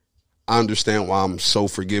I understand why I'm so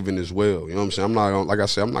forgiving as well. You know what I'm saying? I'm not gonna, like I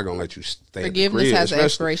said, I'm not gonna let you stay. Forgiveness has an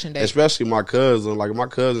expiration date. Especially my cousin. Like, my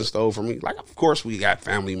cousin stole from me. Like, of course we got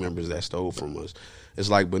family members that stole from us. It's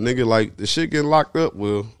like, but nigga, like, the shit getting locked up,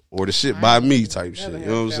 well, or the shit by me type shit. You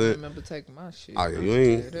know what I'm saying? Remember taking my shit. Oh,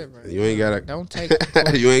 yeah, you ain't got Don't take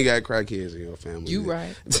it. you ain't got crackheads in your family. You man.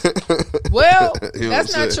 right. Well, You know that's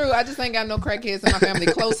what I'm not saying? true. I just ain't got no crackheads in my family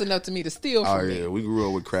close enough to me to steal from Oh me. yeah, we grew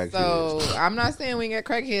up with crackheads. So I'm not saying we ain't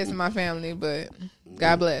got crackheads in my family, but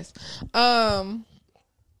God bless.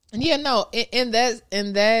 Yeah, no, in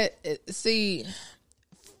that, see,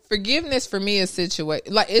 forgiveness for me is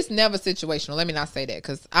like it's never situational. Let me not say that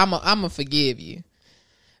because I'm a forgive you.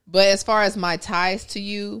 But as far as my ties to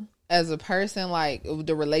you as a person, like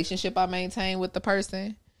the relationship I maintain with the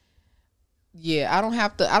person, yeah, I don't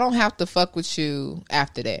have to fuck with you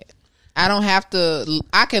after that.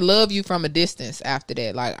 I can love you from a distance after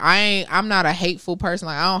that. Like I'm not a hateful person.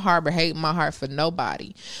 Like I don't harbor hate in my heart for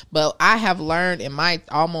nobody. But I have learned in my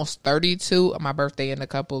almost 32, my birthday in a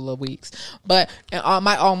couple of weeks, but in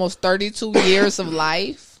my almost 32 years of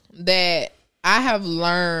life that I have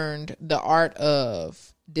learned the art of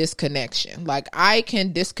disconnection. Like I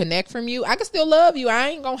can disconnect from you. I can still love you. I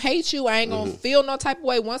ain't gonna hate you. I ain't gonna feel no type of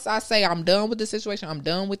way. Once I say I'm done with the situation, I'm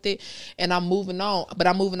done with it and I'm moving on, but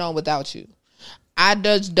I'm moving on without you. I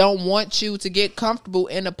just don't want you to get comfortable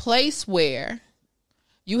in a place where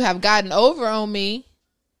you have gotten over on me.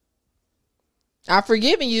 I've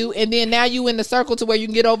forgiven you, and then now you in the circle to where you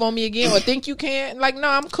can get over on me again or think you can. Like, no,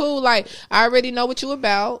 I'm cool. Like, I already know what you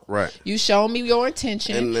about. Right. You show me your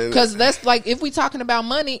intention. Because that's like, if we talking about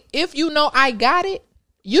money, if you know I got it,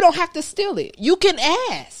 you don't have to steal it. You can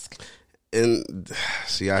ask. And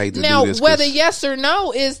see, I hate to now, do this. Whether yes or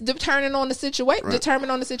no is determined on the situation. Right.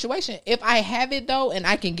 Determined on the situation. If I have it though, and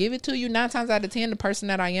I can give it to you 9 times out of 10, the person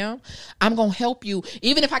that I am, I'm gonna help you.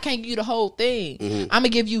 Even if I can't give you the whole thing, I'm gonna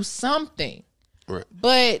give you something. Right.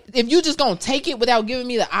 But if you just gonna take it without giving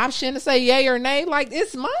me the option to say yay or nay, like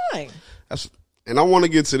it's mine. And I want to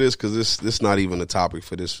get to this because this not even a topic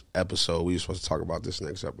for this episode. We were supposed to talk about this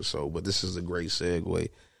next episode, but this is a great segue.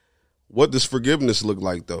 What does forgiveness look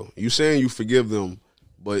like, though? You saying you forgive them,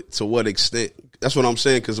 but to what extent? That's what I'm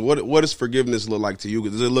saying. Because what does forgiveness look like to you?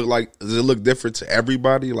 Does it look different to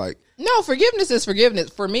everybody? Like, no, forgiveness is forgiveness.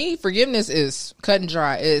 For me, forgiveness is cut and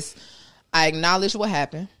dry. Is I acknowledge what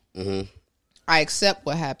happened. Mm-hmm. I accept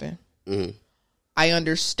what happened. Mm-hmm. I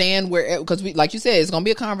understand where, because like you said, it's going to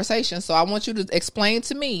be a conversation. So I want you to explain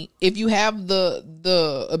to me, if you have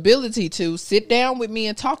the ability to sit down with me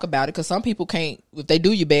and talk about it, because some people can't, if they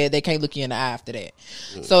do you bad, they can't look you in the eye after that.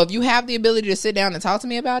 Mm-hmm. So if you have the ability to sit down and talk to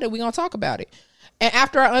me about it, we're going to talk about it. And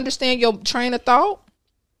after I understand your train of thought,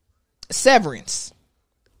 severance.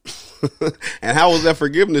 And how was that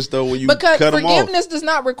forgiveness though when you because cut them off? Forgiveness does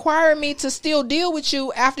not require me to still deal with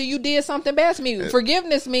you after you did something bad to me.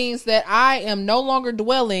 Forgiveness means that I am no longer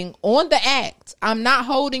dwelling on the act. I'm not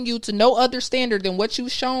holding you to no other standard than what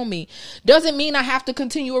you've shown me. Doesn't mean I have to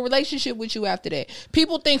continue a relationship with you after that.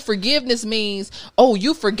 People think forgiveness means, oh,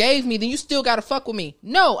 you forgave me, then you still got to fuck with me.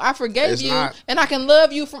 No, I forgave you and I can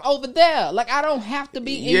love you from over there. Like I don't have to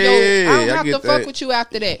be in your, I don't have to fuck with you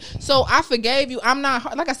after that. So I forgave you. I'm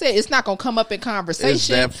not, like I said, it's not gonna come up in conversation. Is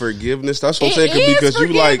that forgiveness? That's what I'm saying. Because you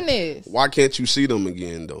like, why can't you see them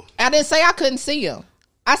again though? I didn't say I couldn't see them.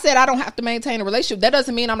 I said I don't have to maintain a relationship. That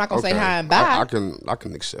doesn't mean I'm not gonna say hi and bye. I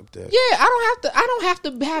can accept that. Yeah, I don't have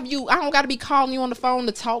to have you. I don't got to be calling you on the phone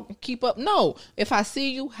to talk and keep up. No, if I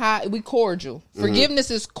see you, hi, we cordial. Forgiveness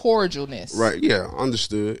is cordialness. Right? Yeah,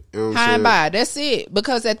 understood. You know what hi and bye. That's it.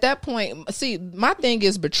 Because at that point, see, my thing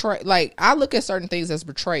is betray. Like I look at certain things as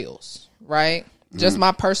betrayals. Right? Just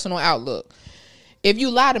my personal outlook. If you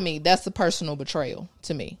lie to me, that's a personal betrayal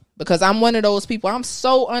to me. Because I'm one of those people. I'm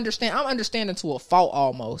understanding to a fault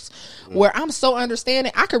almost. Where I'm so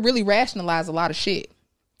understanding, I could really rationalize a lot of shit.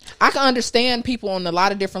 I can understand people on a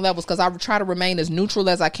lot of different levels because I try to remain as neutral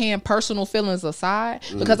as I can, personal feelings aside,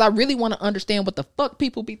 because I really want to understand what the fuck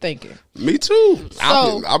people be thinking. Me too.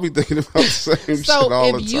 So, I'll be thinking about the same shit all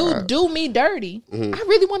the time. So if you do me dirty, I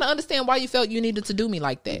really want to understand why you felt you needed to do me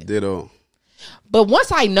like that. Ditto. But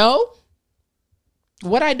once I know,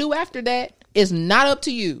 what I do after that is not up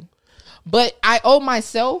to you. But I owe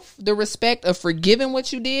myself the respect of forgiving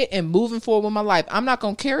what you did and moving forward with my life. I'm not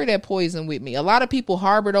going to carry that poison with me. A lot of people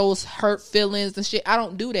harbor those hurt feelings and shit. I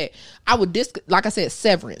don't do that. I would like I said,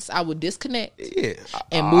 severance. I would disconnect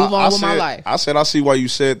and move on with my life. I said, I see why you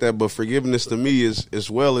said that, but forgiveness to me is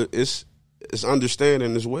as well, it's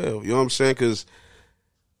understanding as well. You know what I'm saying? Because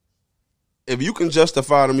if you can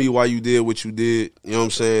justify to me why you did what you did, you know what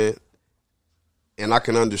I'm saying? And I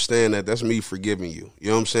can understand that. That's me forgiving you. You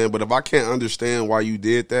know what I'm saying? But if I can't understand why you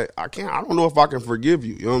did that, I don't know if I can forgive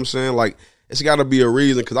you. You know what I'm saying? Like, it's got to be a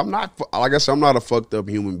reason, because I'm not, like I said, I'm not a fucked up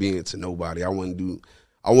human being to nobody. I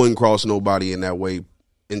wouldn't cross nobody in that way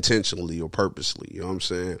intentionally or purposely. You know what I'm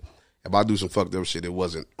saying? If I do some fucked up shit, it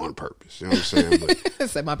wasn't on purpose. You know what I'm saying? But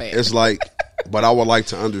Say my bad. it's like, but I would like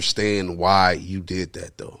to understand why you did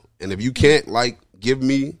that though. And if you can't like give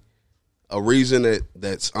me a reason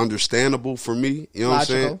that's understandable for me, you know what I'm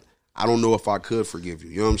saying? I don't know if I could forgive you.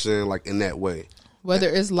 You know what I'm saying? Like in that way. Whether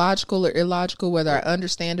it's logical or illogical, whether I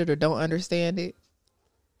understand it or don't understand it.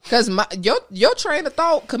 Because your train of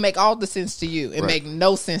thought could make all the sense to you and make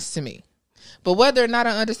no sense to me. But whether or not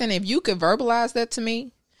I understand it, if you could verbalize that to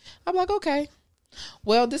me, I'm like, okay,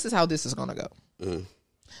 well, this is how this is going to go.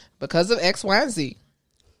 Because of X, Y, and Z.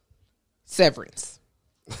 Severance.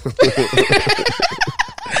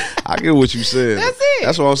 I get what you said. That's it.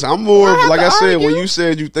 That's what I'm saying. I'm more, like I said, argue. when you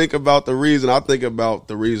said you think about the reason, I think about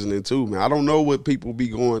the reasoning too, man. I don't know what people be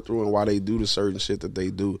going through and why they do the certain shit that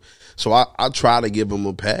they do. So I try to give them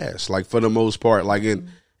a pass, like for the most part. Like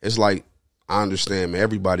it's like, I understand, man.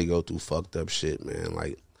 Everybody go through fucked up shit, man.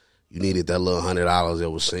 Like you needed that little $100 that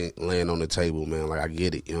was laying on the table, man. Like I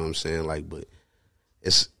get it, you know what I'm saying? Like, but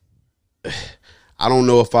it's, I don't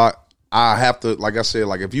know if I have to, like I said,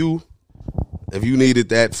 like if you needed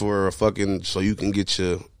that for a fucking, so you can get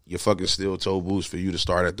your fucking steel toe boots for you to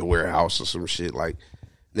start at the warehouse or some shit, like,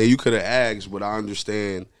 now you could have asked, but I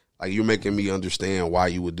understand, like, you're making me understand why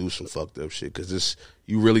you would do some fucked up shit, because this,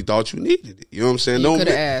 you really thought you needed it. You know what I'm saying? You could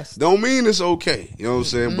have asked. Don't mean it's okay. You know what I'm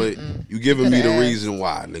saying? But you giving me the reason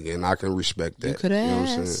why, nigga, and I can respect that. You could have know what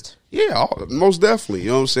I'm asked. saying? Yeah, most definitely. You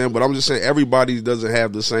know what I'm saying? But I'm just saying everybody doesn't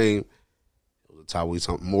have the same, that's how we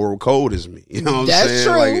talk, moral code as me. You know what I'm That's saying?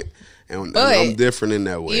 true. Like, and I'm different in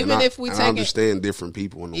that way. Even if we I take understand different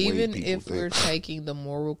people in the way people even think. if we're taking the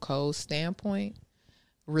moral code standpoint,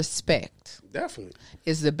 respect Definitely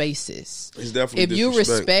is the basis. It's definitely if you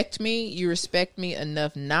disrespect. you respect me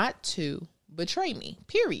enough not to betray me.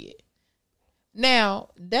 Period. Now,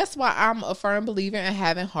 that's why I'm a firm believer in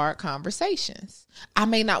having hard conversations. I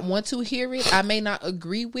may not want to hear it. I may not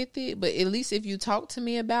agree with it, but at least if you talk to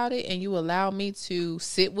me about it and you allow me to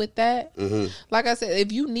sit with that, like I said,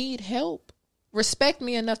 if you need help, respect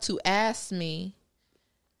me enough to ask me.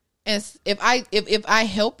 And if I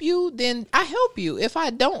help you, then I help you. If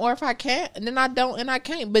I don't, or if I can't, then I don't and I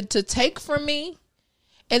can't. But to take from me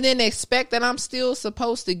and then expect that I'm still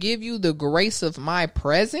supposed to give you the grace of my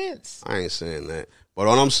presence. I ain't saying that. But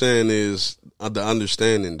all I'm saying is the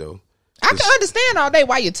understanding, though. I can understand all day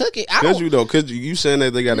why you took it. Because you saying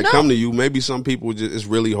that they got to come to you. Maybe some people just, it's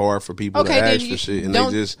really hard for people to ask for shit, and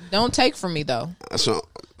they just don't take from me though. So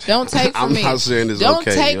don't take from me. I'm not saying it's don't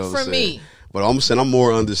okay. Take you know what I'm from saying? me. But I'm saying I'm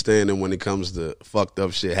more understanding when it comes to fucked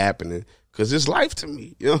up shit happening, because it's life to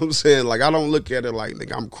me. You know what I'm saying? Like I don't look at it like,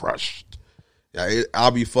 nigga, I'm crushed. Yeah,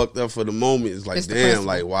 I'll be fucked up for the moment. It's like, It's the damn, principle.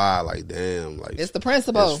 like why, like damn, like It's the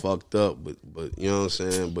principle. It's fucked up, but you know what I'm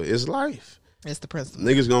saying. But it's life. It's the principle.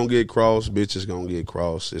 Niggas gonna get crossed, bitches gonna get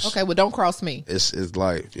crossed. Okay, well, don't cross me. It's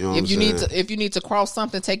life. You know what I'm If you saying? if you need to cross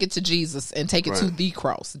something, take it to Jesus and take it to the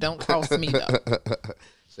cross. Don't cross me though.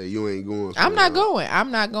 Say you ain't going. I'm not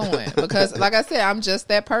going because, like I said, I'm just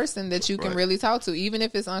that person that you can really talk to, even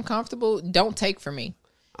if it's uncomfortable. Don't take from me.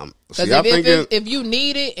 Because if you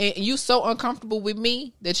need it and you so uncomfortable with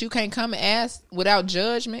me that you can't come and ask without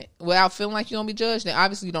judgment, without feeling like you're going to be judged, then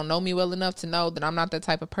obviously you don't know me well enough to know that I'm not that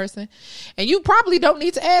type of person. And you probably don't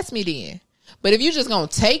need to ask me then. But if you're just going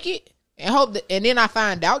to take it and hope that, and then I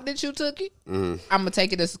find out that you took it, I'm going to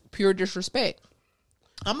take it as pure disrespect.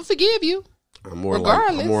 I'm going to forgive you. I'm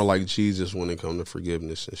more like Jesus when it comes to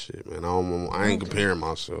forgiveness and shit, man. I ain't comparing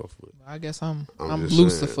myself. But I guess I'm just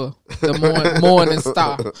Lucifer, the morning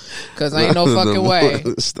star, because ain't no fucking way.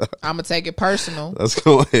 I'm gonna take it personal. Let's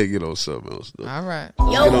go ahead and get on something else. Though. All right.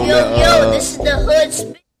 Yo, this is the hood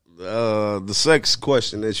speak. The sex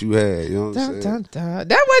question that you had, you know what I'm saying?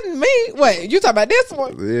 That wasn't me. Wait, you talking about this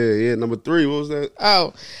one? Yeah. Number 3, what was that?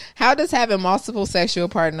 Oh, how does having multiple sexual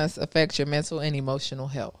partners affect your mental and emotional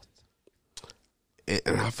health?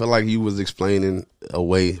 And I feel like you was explaining a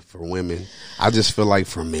way for women. I just feel like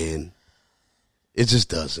for men, it just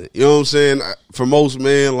doesn't. You know what I'm saying? For most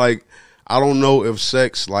men, like, I don't know if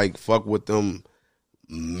sex, like, fuck with them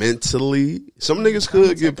mentally. Some niggas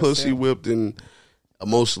could get pussy whipped and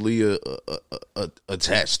emotionally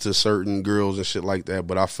attached to certain girls and shit like that.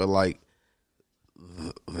 But I feel like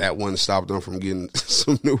that wouldn't stop them from getting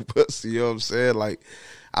some new pussy. You know what I'm saying? Like,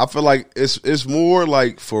 I feel like it's more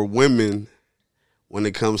like for women when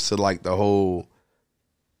it comes to like the whole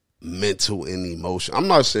mental and emotion. I'm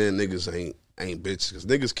not saying niggas ain't bitches, because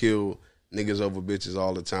niggas kill niggas over bitches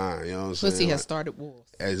all the time. You know what I'm saying? Pussy has started wars.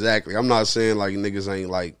 Exactly. I'm not saying like niggas ain't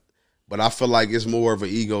like, but I feel like it's more of an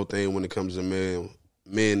ego thing when it comes to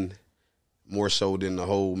men more so than the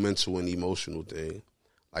whole mental and emotional thing.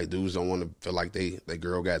 Like dudes don't want to feel like they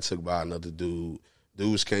girl got took by another dude.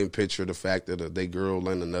 Dudes can't picture the fact that they girl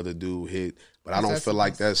and another dude hit. But I don't feel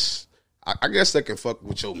like that's. I guess that can fuck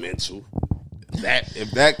with your mental.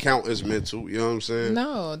 If that count as mental, you know what I'm saying?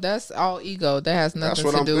 No, that's all ego. That has nothing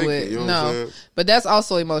to do thinking, with you know what I'm saying? But that's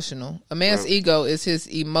also emotional. A man's ego is his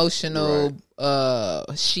emotional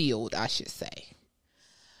shield, I should say.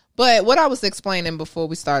 But what I was explaining before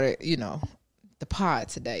we started, the pod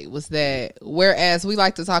today was that whereas we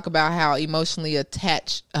like to talk about how emotional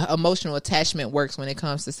attachment works when it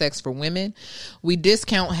comes to sex for women, we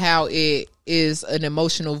discount how it is an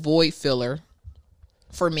emotional void filler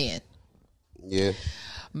for men. Yeah.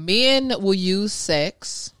 Men will use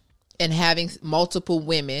sex and having multiple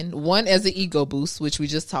women, one as an ego boost, which we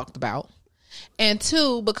just talked about, and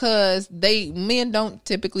two, because men don't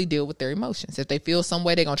typically deal with their emotions. If they feel some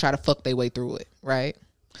way, they're going to try to fuck their way through it, right?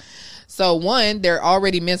 So one, they're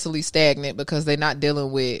already mentally stagnant because they're not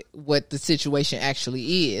dealing with what the situation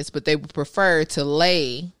actually is, but they would prefer to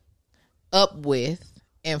lay up with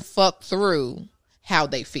and fuck through how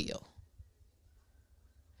they feel.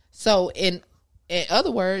 So in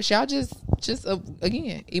other words, y'all just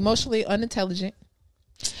again, emotionally unintelligent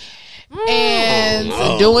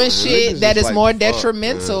and doing shit that is more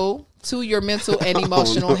detrimental to your mental and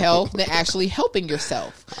emotional health than actually helping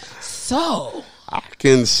yourself. So I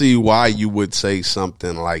can see why you would say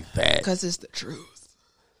something like that. Because it's the truth.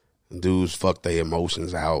 Dudes fuck their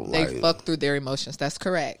emotions out. They fuck through their emotions. That's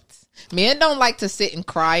correct. Men don't like to sit and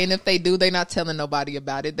cry, and if they do, they not telling nobody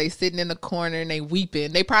about it. They sitting in the corner and they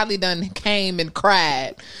weeping. They probably done came and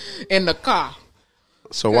cried in the car.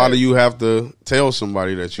 So why do you have to tell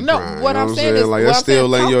somebody that you crying? No, what I'm saying is, like, that's still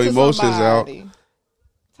letting your emotions out.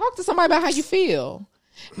 Talk to somebody about how you feel.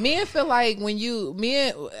 Men feel like I'm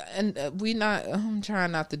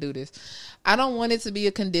trying not to do this. I don't want it to be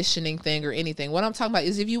a conditioning thing or anything. What I'm talking about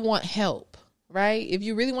is if you want help, right? If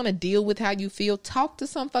you really want to deal with how you feel, talk to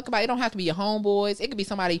some fuck about it. It don't have to be your homeboys. It could be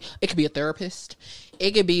somebody. It could be a therapist.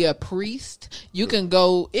 It could be a priest. You can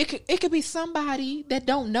go. It could be somebody that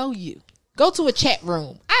don't know you. Go to a chat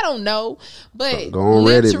room. I don't know, but go on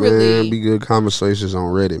Reddit, man. Be good conversations on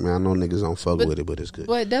Reddit, man. I know niggas don't fuck with it, but it's good.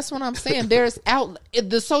 But that's what I'm saying. There's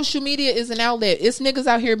the social media is an outlet. It's niggas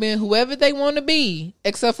out here being whoever they want to be,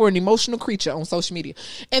 except for an emotional creature on social media.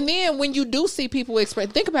 And then when you do see people express,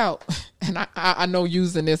 think about, and I know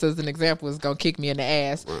using this as an example is gonna kick me in the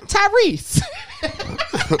ass. Tyrese,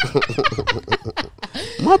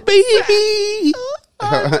 my baby.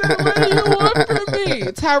 What do you want from me?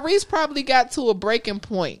 Tyrese probably got to a breaking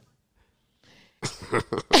point.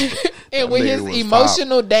 And with his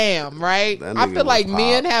emotional dam, right? I feel like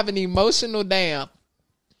men have an emotional dam.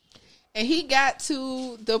 And he got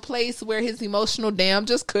to the place where his emotional dam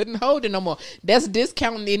just couldn't hold it no more. That's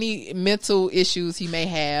discounting any mental issues he may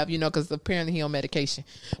have, because apparently he on medication.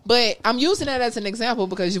 But I'm using that as an example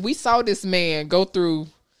because we saw this man go through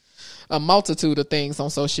a multitude of things on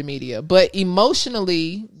social media, but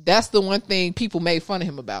emotionally, that's the one thing people made fun of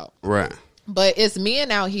him about. Right. But it's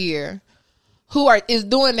men out here who is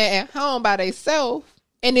doing that at home by themselves,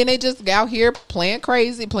 and then they just out here playing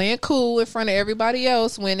crazy, playing cool in front of everybody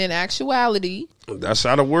else. When in actuality, that's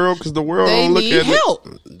how the world, because the world don't look at help.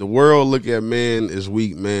 The world look at men as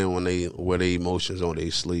weak men when they wear their emotions on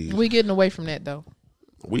their sleeve. We getting away from that though.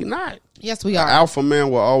 We not. Yes, we are. An alpha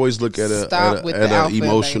man will always look at an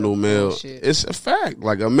emotional male. Bullshit. It's a fact.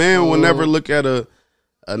 Like a man will never look at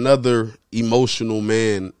another emotional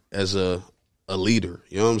man as a leader.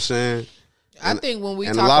 You know what I'm saying? I think when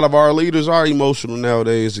a lot of our leaders are emotional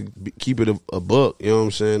nowadays. Keep it a buck. You know what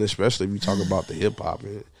I'm saying? Especially if you talk about the hip hop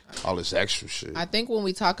and all this extra shit. I think when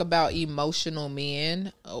we talk about emotional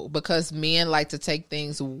men, because men like to take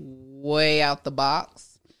things way out the box.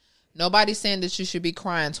 Nobody's saying that you should be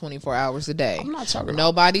crying 24 hours a day. I'm not talking.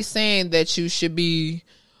 Nobody's saying that you should be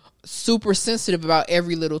super sensitive about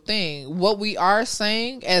every little thing. What we are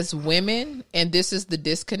saying as women, and this is the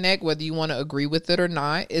disconnect, whether you want to agree with it or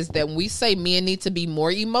not, is that when we say men need to be more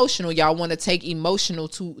emotional, y'all want to take emotional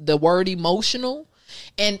to the word emotional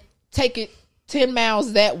and take it 10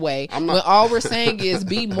 miles that way. When all we're saying is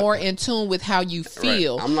be more in tune with how you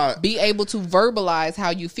feel. Right. Be able to verbalize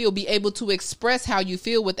how you feel. Be able to express how you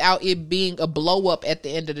feel without it being a blow up at the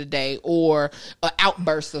end of the day or an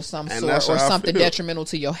outburst of some sort or something detrimental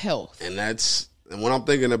to your health. And when I'm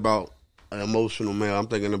thinking about an emotional male, I'm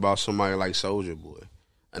thinking about somebody like Soulja Boy.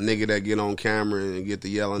 A nigga that get on camera and get to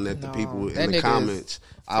yelling at the people in the comments.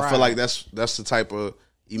 I feel like that's the type of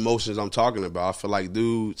emotions I'm talking about. I feel like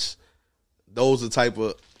dudes... Those are type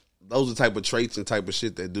of traits and type of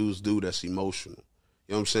shit that dudes do that's emotional.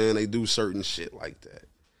 You know what I'm saying? They do certain shit like that.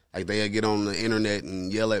 Like they get on the internet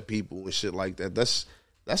and yell at people and shit like that. That's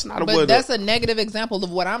not a. But that's a negative example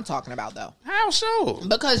of what I'm talking about, though. How so?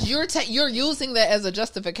 Because you're using that as a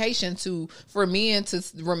justification for men to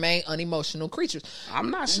remain unemotional creatures.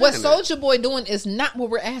 I'm not saying what that. Soulja Boy doing is not what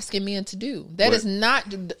we're asking men to do. That is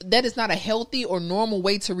not a healthy or normal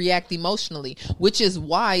way to react emotionally, which is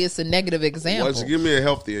why it's a negative example. Give me a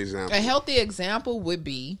healthy example. A healthy example would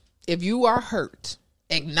be if you are hurt,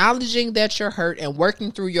 acknowledging that you're hurt and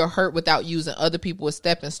working through your hurt without using other people as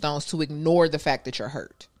stepping stones to ignore the fact that you're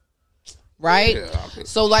hurt. Right? Yeah,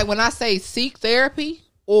 so like when I say seek therapy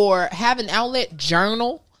or have an outlet,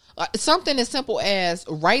 journal, something as simple as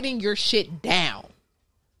writing your shit down.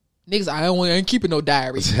 Niggas, I ain't keeping no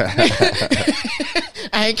diary.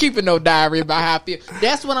 I ain't keeping no diary about how I feel.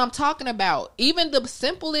 That's what I'm talking about. Even the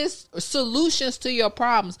simplest solutions to your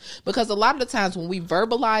problems. Because a lot of the times when we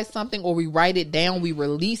verbalize something or we write it down, we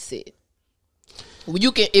release it.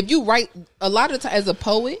 If you write, a lot of the time as a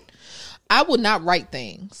poet, I would not write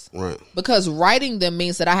things. Right. Because writing them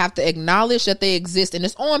means that I have to acknowledge that they exist and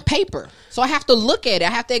it's on paper. So I have to look at it.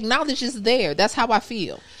 I have to acknowledge it's there. That's how I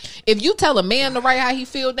feel. If you tell a man to write how he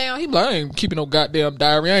feel down, he be like, I ain't keeping no goddamn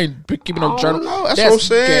diary. I ain't keeping no journal. That's what I'm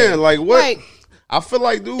saying. Gay. Like what? Like, I feel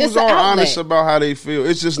like dudes are honest about how they feel.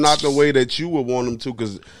 It's just not the way that you would want them to.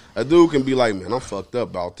 Because a dude can be like, man, I'm fucked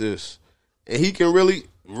up about this. And he can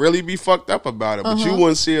really be fucked up about it. But you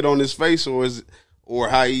wouldn't see it on his face or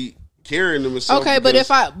how he carrying himself. Okay, but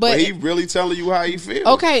he really telling you how he feels.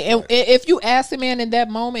 Okay, and if you ask the man in that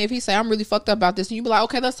moment, if he say I'm really fucked up about this, and you be like,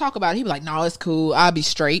 okay, let's talk about it. He be like, no, it's cool. I'll be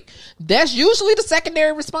straight. That's usually the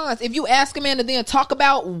secondary response. If you ask a man to then talk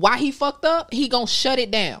about why he fucked up, he gonna shut it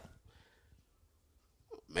down.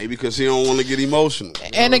 Maybe because he don't want to get emotional.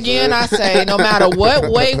 And again, I say, no matter what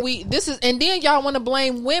way and then y'all want to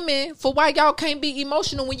blame women for why y'all can't be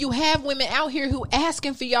emotional when you have women out here who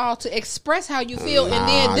asking for y'all to express how you feel. And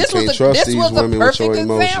then this was a perfect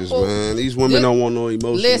example. Man. These women don't want no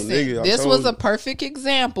emotional. Listen, nigga, this was a perfect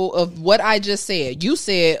example of what I just said. You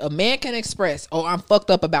said a man can express, oh, I'm fucked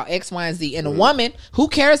up about X, Y, and Z. And a woman who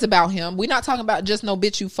cares about him, we're not talking about just no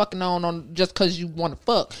bitch you fucking on just because you want to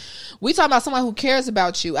fuck. We talking about someone who cares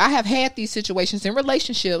about you. I have had these situations in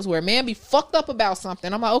relationships where a man be fucked up about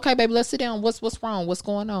something. I'm like, okay, baby, let's sit down. What's wrong? What's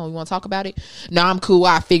going on? You want to talk about it? No, I'm cool.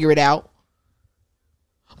 I'll figure it out.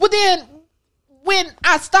 Well, then when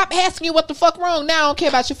I stop asking you what the fuck wrong, now I don't care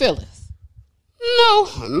about your feelings. No,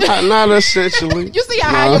 not essentially. You see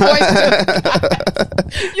how high your voice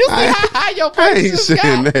is? You see how high your voice is? I ain't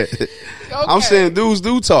saying that. Okay. I'm saying dudes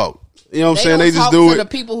do talk. You know what I'm saying? They just do it. The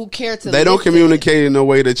people who care to they don't communicate in the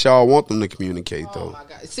way that y'all want them to communicate, though. My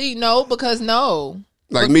God. See, no, because no.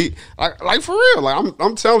 Like me, like for real. Like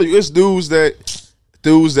I'm telling you, it's dudes that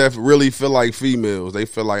really feel like females. They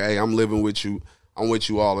feel like, hey, I'm living with you. I'm with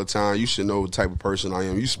you all the time. You should know the type of person I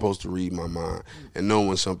am. You're supposed to read my mind and know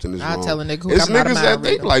when something is wrong. I tell a nigga who it's I'm not a niggas mind that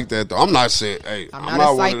think reader. like that, though. I'm not saying, hey, I'm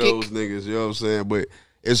not one of those niggas. You know what I'm saying? But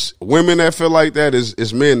it's women that feel like that.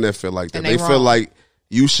 It's men that feel like that. They feel like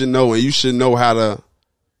you should know, and you should know how to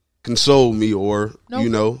console me or,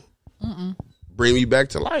 bring me back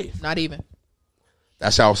to life. Not even.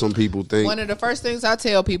 That's how some people think. One of the first things I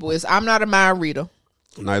tell people is I'm not a mind reader.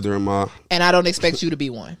 Neither am I. And I don't expect you to be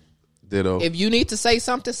one. Ditto. If you need to say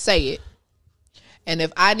something, say it. And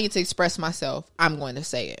if I need to express myself, I'm going to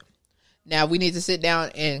say it. Now, if we need to sit down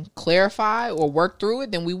and clarify or work through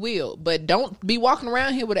it, then we will. But don't be walking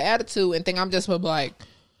around here with an attitude and think I'm just like,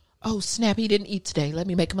 oh, snap, he didn't eat today. Let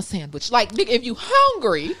me make him a sandwich. Like, if you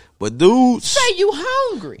hungry, but dudes say you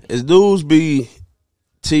hungry. Is dudes be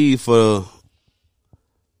teased for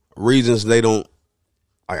reasons they don't.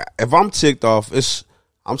 Like, if I'm ticked off,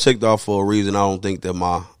 I'm ticked off for a reason I don't think that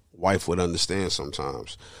my wife would understand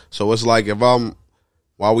sometimes. So it's like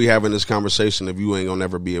while we having this conversation, if you ain't gonna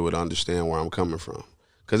never be able to understand where I'm coming from.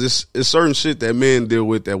 Because it's certain shit that men deal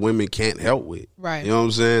with that women can't help with. Right. You know what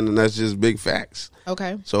I'm saying? And that's just big facts.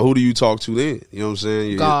 Okay. So who do you talk to then? You know what I'm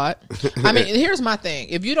saying? God. I mean, here's my thing.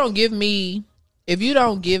 If you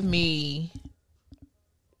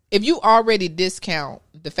already discount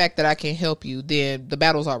the fact that I can help you, then the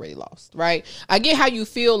battle's already lost, right? I get how you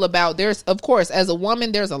feel about of course, as a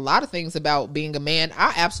woman, there's a lot of things about being a man.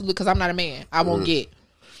 I absolutely, because I'm not a man, I won't get.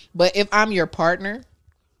 But if I'm your partner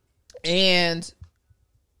and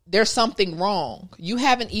there's something wrong. You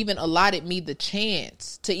haven't even allotted me the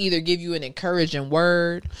chance to either give you an encouraging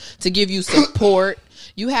word, to give you support.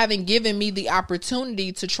 You haven't given me the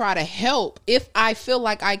opportunity to try to help if I feel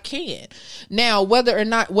like I can. Now, whether or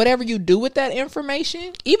not, whatever you do with that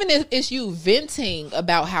information, even if it's you venting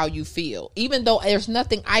about how you feel, even though there's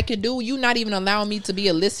nothing I can do, you not even allowing me to be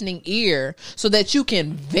a listening ear so that you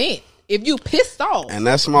can vent. If you pissed off, and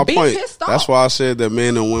that's my point. That's why I said that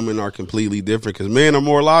men and women are completely different, because men are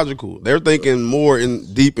more logical. They're thinking more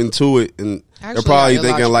deep into it, and they're probably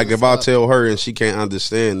thinking like, if I tell her and she can't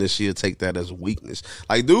understand, then she'll take that as a weakness.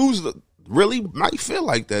 Like, dudes really might feel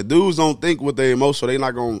like that. Dudes don't think with their emotions, so they're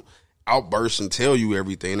not gonna outburst and tell you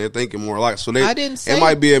everything. They're thinking more like, so it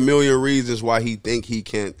might be a million reasons why he think he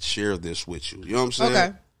can't share this with you. You know what I'm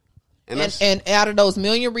saying? Okay. And out of those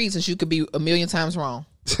million reasons, you could be a million times wrong.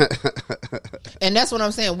 And that's what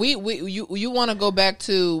I'm saying. You want to go back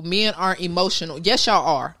to men aren't emotional. Yes, y'all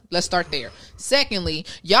are. Let's start there. Secondly,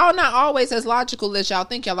 y'all not always as logical as y'all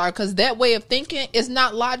think y'all are, because that way of thinking is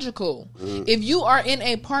not logical. If you are in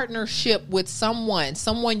a partnership with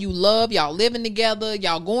someone you love, y'all living together,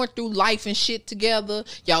 y'all going through life and shit together,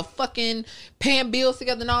 y'all fucking paying bills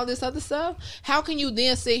together and all this other stuff, how can you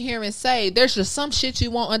then sit here and say there's just some shit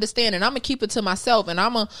you won't understand and I'm gonna keep it to myself and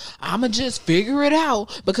I'm gonna just figure it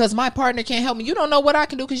out because my partner can't help me? You don't know what I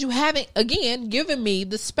can do because you haven't, again, given me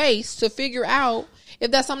the space to figure out if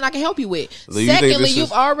that's something I can help you with. Secondly,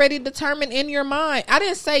 you've already determined in your mind. I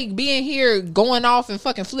didn't say being here going off and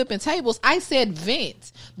fucking flipping tables. I said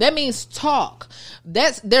vent. That means talk.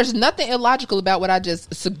 There's nothing illogical about what I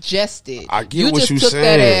just suggested. I get what just you took saying.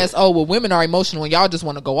 That as, oh, well, women are emotional and y'all just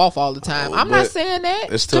want to go off all the time. I'm not saying that.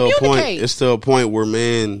 It's to a point. It's to a point where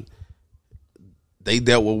men, they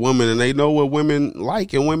dealt with women and they know what women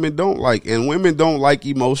like and women don't like, and women don't like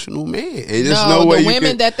emotional men. And there's no way the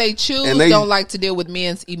women that they choose don't like to deal with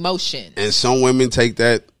men's emotion. And some women take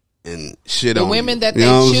that and shit on the women that you they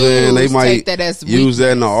know choose. They might take that as use weakness.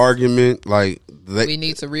 That in an argument. Like we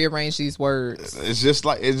need to rearrange these words. It's just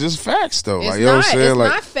facts though. It's like, you know what I'm saying? It's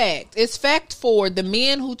not fact. It's fact for the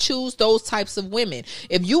men who choose those types of women.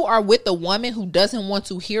 If you are with a woman who doesn't want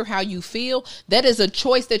to hear how you feel, that is a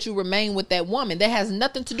choice that you remain with that woman. That has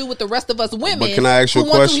nothing to do with the rest of us women. But can I ask you a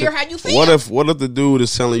question? Want to hear how you feel. What if the dude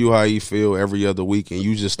is telling you how he feel every other week and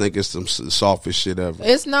you just think it's some softest shit ever?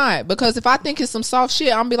 It's not, because if I think it's some soft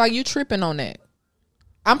shit, I'm gonna be like, you tripping on that.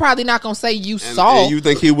 I'm probably not gonna say you soft. And you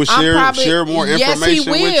think he would share more information? Yes, he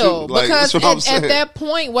will. With you? Like, because at that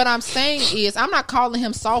point, what I'm saying is, I'm not calling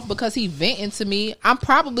him soft because he venting to me. I'm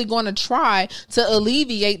probably going to try to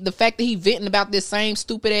alleviate the fact that he venting about this same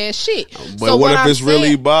stupid ass shit. But so what if it's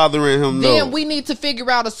really bothering him? Then we need to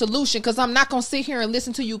figure out a solution, because I'm not gonna sit here and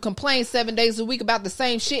listen to you complain 7 days a week about the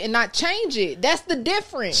same shit and not change it. That's the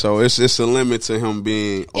difference. So it's a limit to him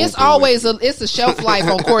being. It's always it's a shelf life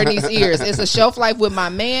on Courtney's ears. It's a shelf life with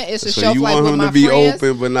my man. It's a shelf life with my friends. So you want him to be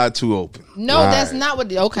open, but not too open. No, that's not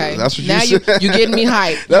what. Okay, that's what now you said. You're getting me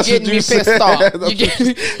hyped. You're getting me pissed off.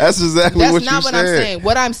 That's exactly what you said. That's not what I'm saying.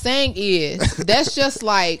 What I'm saying is, that's just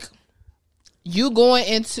like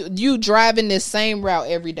you driving this same route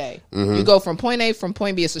every day. Mm-hmm. You go from point A from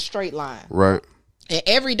point B. It's a straight line, right? And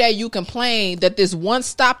every day you complain that this one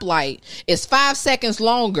stoplight is 5 seconds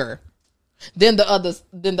longer than the others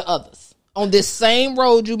on this same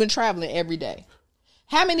road you've been traveling every day.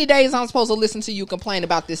 How many days I'm supposed to listen to you complain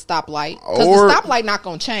about this stoplight? Because the stoplight not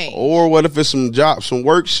gonna change. Or what if it's some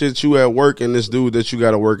work shit you at work, and this dude that you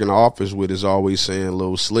got to work in the office with is always saying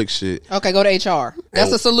little slick shit? Okay, go to HR.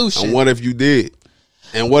 That's a solution. And what if you did?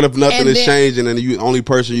 And what if nothing is changing and the only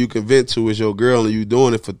person you can vent to is your girl and you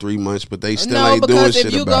doing it for 3 months, but they still ain't doing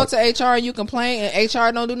shit about it? No, because if you go to HR and you complain and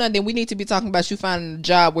HR don't do nothing, then we need to be talking about you finding a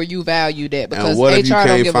job where you value that. Because and what if you HR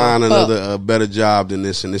can't find a better job than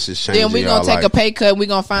this, and this is changing? Then we're going to take a pay cut and we're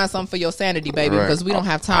going to find something for your sanity, baby, right. Because we don't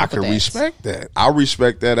have time for that. I can respect that. I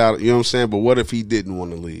respect that out. You know what I'm saying? But what if he didn't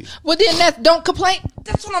want to leave? Well, then don't complain.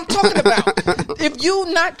 That's what I'm talking about. If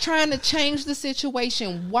you not trying to change the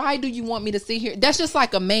situation, why do you want me to sit here? That's just like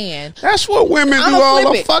a man. That's what women do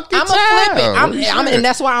all the fucking time. I'm flip it. And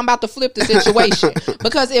that's why I'm about to flip the situation.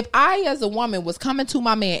 Because if I, as a woman, was coming to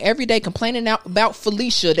my man every day complaining about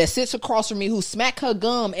Felicia that sits across from me who smack her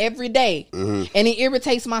gum every day, and it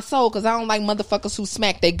irritates my soul because I don't like motherfuckers who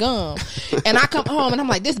smack their gum. And I come home and I'm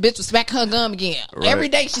like, this bitch will smack her gum again. Right. Every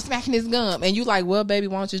day she's smacking his gum. And you like, well, baby,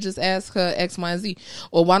 why don't you just ask her X, Y, and Z?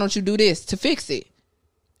 Or why don't you do this to fix it?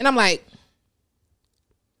 And I'm like,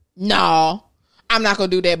 no. I'm not going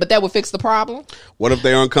to do that, but that would fix the problem. What if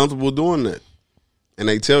they're uncomfortable doing that and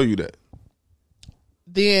they tell you that?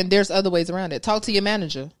 Then there's other ways around it. Talk to your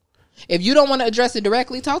manager. If you don't want to address it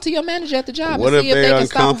directly, talk to your manager at the job. What and if see if they're they can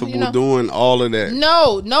uncomfortable stop, doing all of that?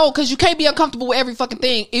 No, because you can't be uncomfortable with every fucking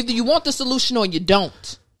thing. Either you want the solution or you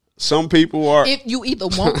don't. Some people are. If you either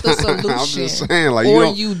want the solution, I'm just saying, like, or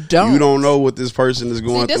you don't know what this person is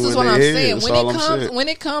going this through. Is in what their I'm head. saying. That's When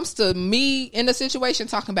it comes to me in the situation,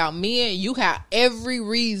 talking about me, and you have every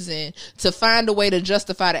reason to find a way to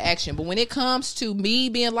justify the action. But when it comes to me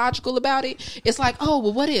being logical about it, it's like, oh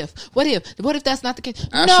well, what if that's not the case?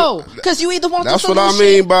 No, because you either want the solution what I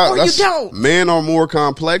mean by or you don't. Men are more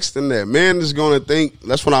complex than that. Man is going to think.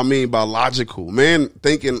 That's what I mean by logical. Man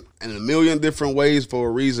thinking in a million different ways for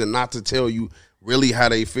a reason not to tell you really how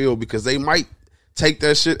they feel, because they might take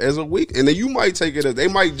that shit as a weak, and then you might take it as, they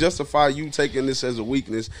might justify you taking this as a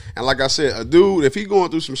weakness. And like I said, a dude, if he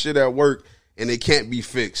going through some shit at work and it can't be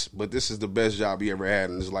fixed, but this is the best job he ever had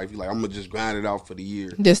in his life, he's like, I'm gonna just grind it out for the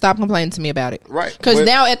year. Then stop complaining to me about it. Right. Because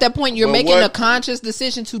now at that point, you're making a conscious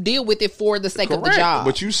decision to deal with it for the sake of the job.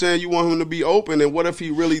 But you saying you want him to be open, and what if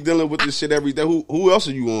he really dealing with this shit every day? Who else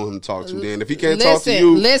do you want him to talk to then? If he can't talk to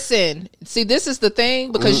you. Listen. See, this is the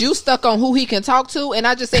thing, because you stuck on who he can talk to, and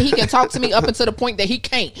I just say he can talk to me up until the point that he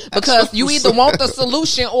can't. Because you either want the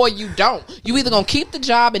solution or you don't. You either gonna keep the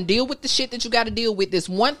job and deal with the shit that you got to deal with. This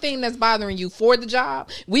one thing that's bothering you for the job.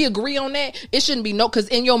 We agree on that. It shouldn't be because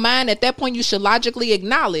in your mind at that point you should logically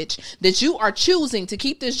acknowledge that you are choosing to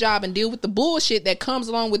keep this job and deal with the bullshit that comes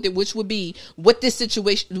along with it, which would be what this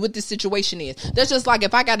situation is. That's just like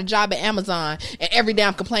if I got a job at Amazon and every day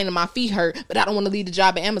I'm complaining my feet hurt, but I don't want to leave the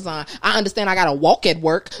job at Amazon. I understand I gotta walk at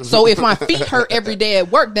work. So if my feet hurt every day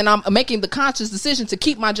at work, then I'm making the conscious decision to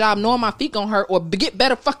keep my job knowing my feet gonna hurt or get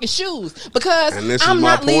better fucking shoes, because I'm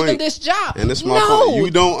not leaving this job. And this is my point.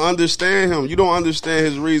 You don't understand him. You don't understand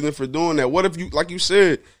his reason for doing that. What if you, like you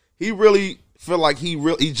said, he really feel like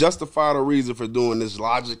he justified a reason for doing this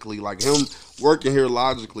logically, like him working here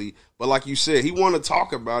logically. But like you said, he want to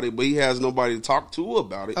talk about it, but he has nobody to talk to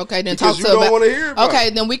about it. Okay, then because talk you don't want to hear about it. Okay,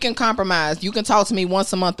 then we can compromise. You can talk to me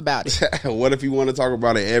once a month about it. What if you want to talk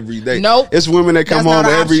about it every day? Nope. It's women that come home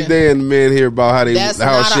every day and men hear about how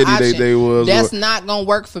shitty they day was. That's not gonna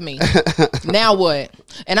work for me. Now what?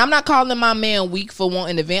 And I'm not calling my man weak for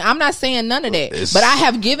wanting to vent. I'm not saying none of that. But I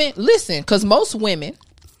have listen, because most women,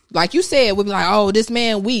 like you said, would be like, oh, this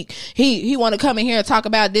man weak. He want to come in here and talk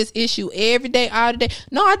about this issue every day, all day.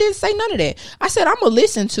 No, I didn't say none of that. I said I'm going to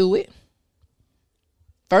listen to it.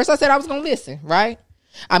 First, I said I was going to listen, right?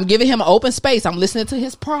 I'm giving him an open space. I'm listening to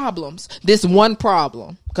his problems. This one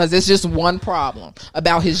problem, because it's just one problem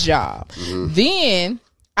about his job. Mm-hmm. Then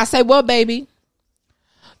I say, well, baby,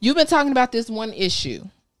 you've been talking about this one issue.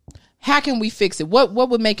 How can we fix it? What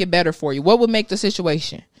would make it better for you? What would make the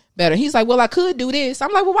situation better? He's like, well, I could do this.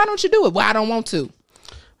 I'm like, well, why don't you do it? Well, I don't want to.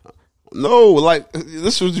 No, like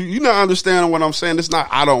this was you not understanding what I'm saying. It's not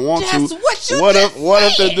I don't want That's to. What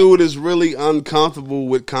if the dude is really uncomfortable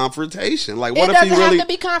with confrontation? Like what it if he doesn't really have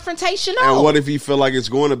to be confrontational? And what if he feel like it's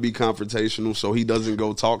going to be confrontational, so he doesn't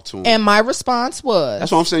go talk to him? And my response was,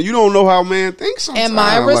 that's what I'm saying. You don't know how man thinks sometimes. And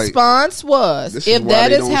my response was, this is if why that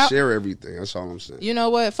they is don't how share everything. That's all I'm saying. You know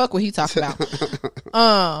what? Fuck what he talked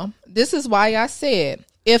about. This is why I said,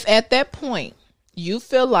 if at that point you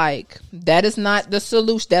feel like that is not the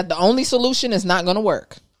solution, that the only solution is not going to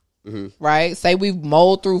work, mm-hmm. right? Say we've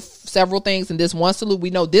mulled through several things and this one solution, we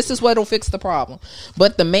know this is what'll fix the problem,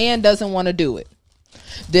 but the man doesn't want to do it.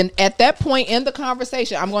 Then at that point in the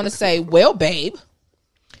conversation, I'm going to say, well, babe,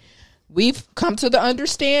 we've come to the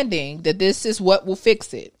understanding that this is what will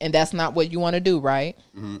fix it. And that's not what you want to do, right?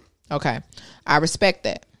 Mm-hmm. Okay. I respect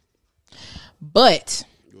that. But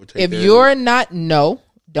if you're not,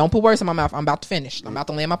 don't put words in my mouth. I'm about to finish. I'm about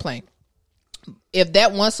to land my plane. If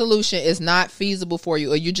that one solution is not feasible for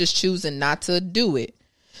you, or you're just choosing not to do it,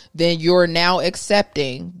 then you're now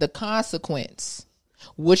accepting the consequence,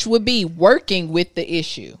 which would be working with the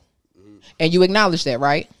issue. And you acknowledge that,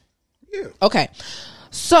 right? Yeah. Okay.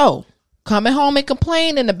 So coming home and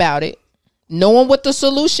complaining about it, knowing what the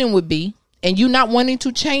solution would be, and you not wanting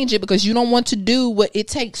to change it because you don't want to do what it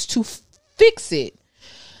takes to fix it.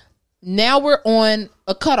 Now we're on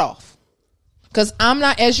a cutoff, because I'm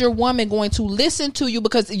not, as your woman, going to listen to you,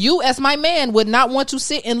 because you as my man would not want to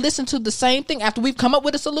sit and listen to the same thing after we've come up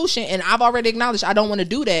with a solution and I've already acknowledged I don't want to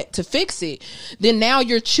do that to fix it. Then now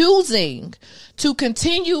you're choosing to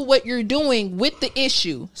continue what you're doing with the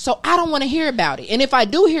issue. So I don't want to hear about it. And if I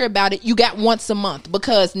do hear about it, you got once a month,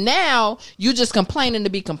 because now you're just complaining to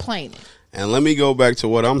be complaining. And let me go back to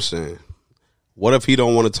what I'm saying. What if he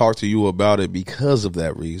don't want to talk to you about it because of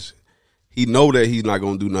that reason? He know that he's not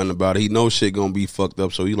going to do nothing about it. He knows shit going to be fucked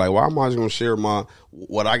up. So he's like, why am I just going to share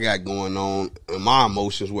what I got going on and my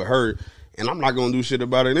emotions with her? and I'm not gonna do shit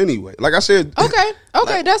about it anyway. Like I said, Okay,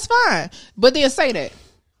 like, that's fine. But then say that.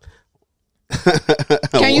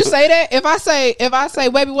 Can you say that? If I say,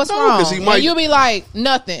 baby, what's wrong? 'Cause he might- And you be like,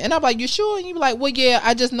 nothing. And I'm like, you sure? And you be like, well, yeah,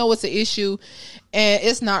 I just know it's an issue, and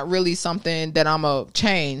it's not really something that I'm gonna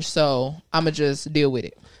change. So I'm gonna just deal with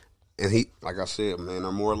it. And he, like I said, men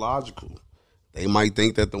are more logical. They might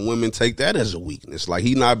think that the women take that as a weakness, like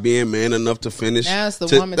he not being man enough to finish. That's the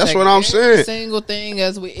to- woman. That's taking what I'm every saying. Single thing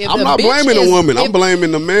as we. If I'm the not bitch blaming is- the woman. if- I'm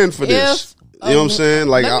blaming the man for this. You know what I'm saying?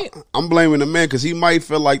 Like let me- I'm blaming the man because he might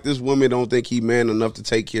feel like this woman don't think he man enough to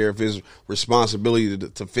take care of his responsibility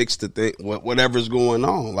to fix the thing, whatever's going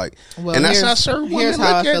on. Like, Well, and that's here's- how certain women Here's how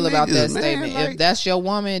I look at feel about niggas, that man. statement. Like, If that's your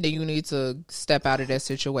woman, then you need to step out of that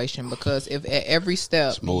situation, because if at every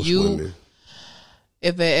step it's most you, women.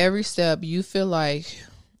 if at every step you feel like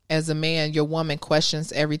as a man your woman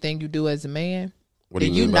questions everything you do as a man, What do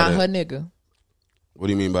then you you mean by not that? her nigga. What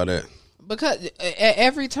do you mean by that? Because at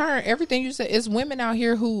every turn, everything you said, it's women out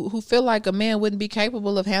here who feel like a man wouldn't be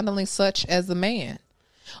capable of handling such as a man.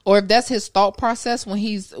 Or if that's his thought process when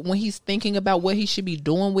he's thinking about what he should be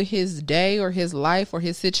doing with his day or his life or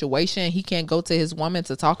his situation, he can't go to his woman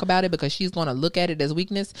to talk about it because she's going to look at it as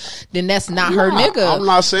weakness, then that's not her nigga. I'm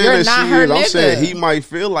not saying You're that not she her is. I'm nigga. saying he might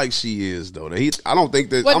feel like she is though. I don't think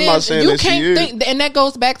that. But I'm then not saying you that she can't is. think, and that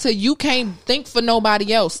goes back to you can't think for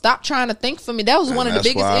nobody else. Stop trying to think for me. That was one of the that's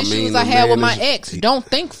biggest why I issues mean I the had with man my is- ex. Don't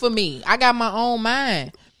think for me. I got my own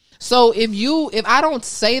mind. So if I don't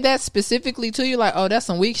say that specifically to you, like, oh, that's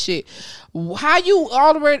some weak shit, how you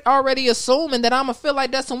already assuming that I'm gonna feel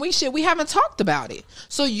like that's some weak shit? We haven't talked about it,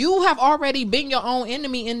 so you have already been your own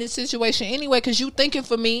enemy in this situation anyway, because you thinking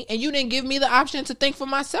for me and you didn't give me the option to think for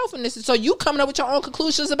myself in this. So you coming up with your own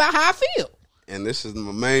conclusions about how I feel. And this is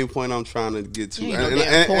my main point I'm trying to get to. Ain't no And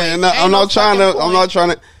damn point. I'm Ain't no not trying fucking to. I'm point. not trying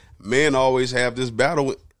to. Men always have this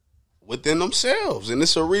battle within themselves, and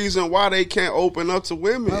it's a reason why they can't open up to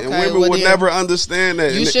women, and Okay, women well would then, never understand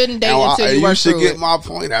that. you And shouldn't date and until you work should through get it. my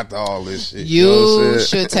point after all this shit. You know what You I'm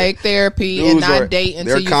saying? should take therapy and Dudes not are- date until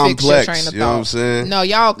they're you complex, fix your train of you know what I'm thought. saying? No,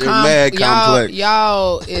 y'all They're mad complex.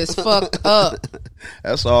 y'all is fucked up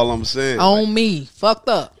That's all I'm saying. on me. Fucked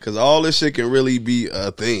up. Because all this shit can really be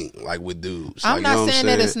a thing, like with dudes. I'm Like, not you know what saying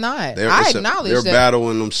that it's not. They're- I it's acknowledge they're that.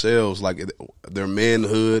 battling themselves, like their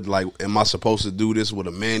manhood. Like, am I supposed to do this? Would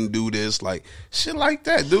a man do this? Like, shit like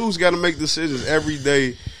that. Dudes got to make decisions every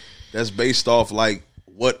day that's based off, like,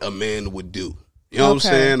 what a man would do. You know what I'm Okay.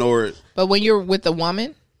 saying? Or, But when you're with a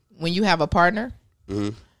woman, when you have a partner, Mm-hmm.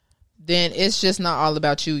 then it's just not all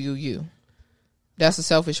about you. That's a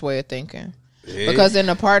selfish way of thinking. yeah. Because in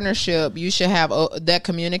a partnership, you should have that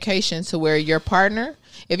communication to where your partner,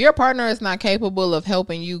 if your partner is not capable of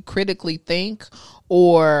helping you critically think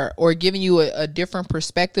or giving you a different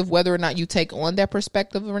perspective, whether or not you take on that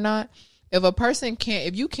perspective or not,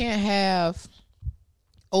 if you can't have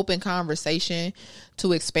open conversation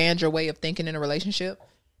to expand your way of thinking in a relationship,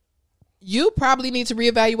 you probably need to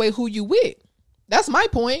reevaluate who you with. That's my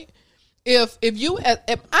point. If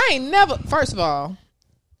I ain't never, first of all,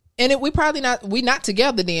 and we not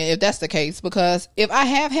together then if that's the case, because if I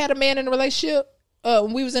have had a man in a relationship,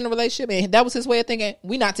 when we was in a relationship and that was his way of thinking,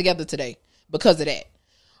 we not together today because of that.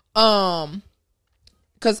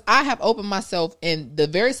 Because I have opened myself in the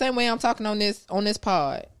very same way I'm talking on this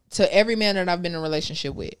pod to every man that I've been in a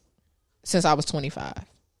relationship with since I was 25.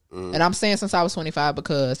 And I'm saying since I was 25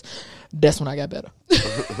 because that's when I got better.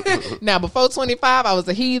 Now, before 25, I was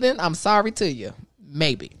a heathen. I'm sorry to you.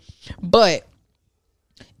 Maybe. But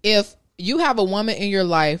if you have a woman in your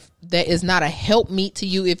life that is not a helpmeet to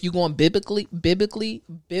you, if you're going biblically,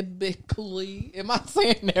 am I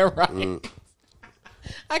saying that right?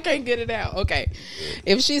 I can't get it out. Okay.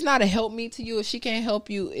 If she's not a helpmeet to you, if she can't help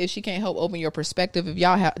open your perspective, if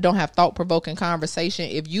y'all don't have thought-provoking conversation,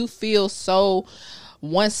 if you feel so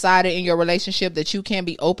one-sided in your relationship that you can't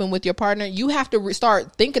be open with your partner, you have to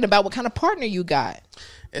start thinking about what kind of partner you got.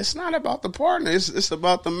 it's not about the partner. It's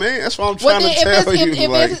about the man. That's what I'm trying to tell you.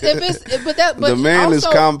 The man is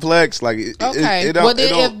complex. Like, okay.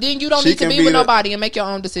 Then you don't need to be with nobody and make your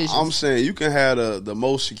own decisions. I'm saying you can have the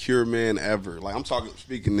most secure man ever. Like, I'm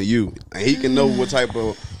speaking to you, and he can know what type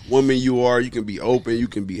of woman you are. You can be open. You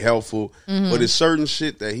can be helpful. Mm-hmm. But it's certain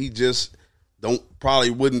shit that he just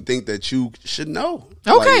probably wouldn't think that you should know.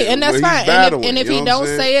 Okay, like, and that's fine. And if he don't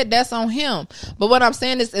say it, that's on him. But what I'm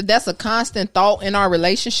saying is, if that's a constant thought in our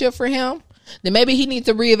relationship for him, then maybe he needs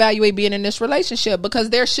to reevaluate being in this relationship, because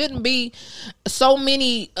there shouldn't be so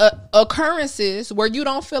many occurrences where you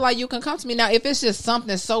don't feel like you can come to me. Now, if it's just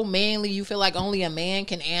something so manly you feel like only a man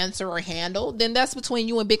can answer or handle, then that's between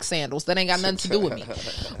you and Big Sandals. That ain't got nothing to do with me.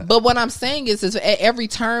 But what I'm saying is at every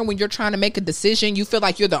turn when you're trying to make a decision, you feel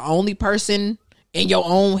like you're the only person in your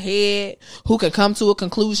own head who can come to a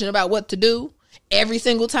conclusion about what to do every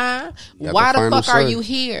single time. Why the fuck are you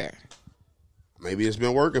here? Maybe it's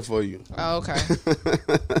been working for you. Oh, okay.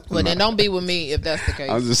 Well, then don't be with me if that's the case.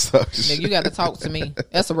 I'm just talking shit. You got to talk to me.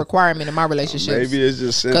 That's a requirement in my relationship. Maybe it's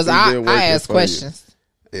just because I ask questions.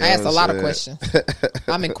 Yeah, I ask a lot of questions.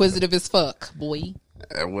 I'm inquisitive as fuck, boy.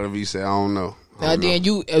 And whatever you say, I don't know.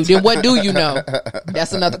 Then what do you know?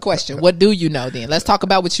 That's another question. What do you know? Then let's talk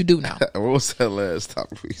about what you do know. What was that last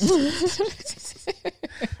topic?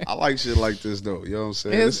 I like shit like this though. You know what I'm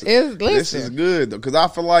saying? This is good though, because I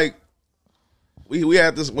feel like we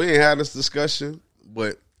had this. We ain't had this discussion,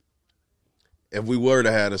 but if we were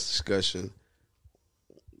to have this discussion,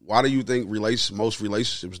 why do you think most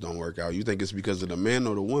relationships don't work out? You think it's because of the man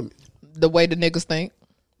or the woman? The way the niggas think.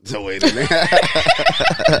 The way the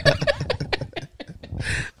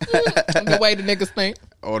the way the niggas think.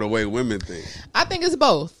 Or the way women think. I think it's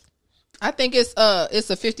both. I think it's a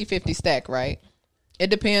 50-50 stack, right? It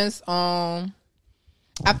depends on,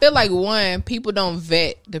 I feel like one, people don't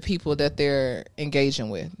vet the people that they're engaging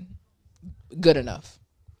with good enough.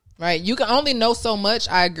 Right? You can only know so much,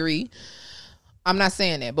 I agree. I'm not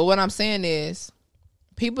saying that. But what I'm saying is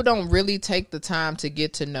people don't really take the time to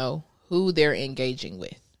get to know who they're engaging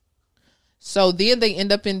with. So then they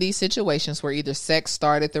end up in these situations where either sex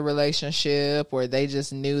started the relationship or they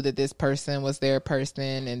just knew that this person was their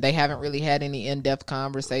person and they haven't really had any in-depth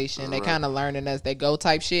conversation. They kind of learning as they go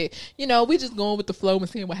type shit. You know, we just going with the flow and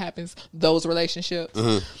seeing what happens. Those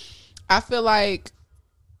relationships. I feel like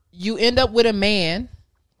you end up with a man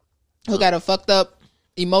who got a fucked up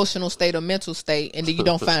emotional state or mental state, and then you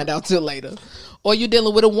don't find out till later. Or you're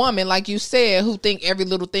dealing with a woman, like you said, who think every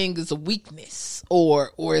little thing is a weakness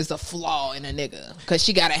or is a flaw in a nigga, because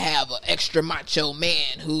she gotta have an extra macho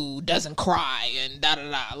man who doesn't cry and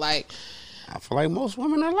da-da-da. Like, I feel like most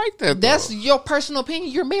women are like that, though. That's your personal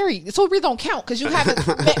opinion. You're married, so it really don't count because you haven't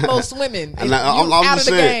met most women. And I'm out just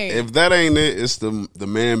of the saying, game. if that ain't it, it's the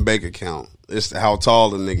man bank account. It's how tall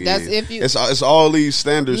the nigga That's is. if you, it's all these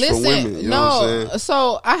standards listen, for women. You know what I'm saying?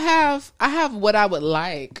 So I have what I would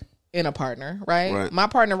like in a partner, right? My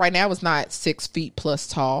partner right now is not 6 feet plus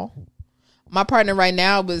tall. My partner right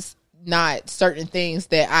now was not certain things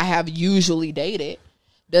that I have usually dated.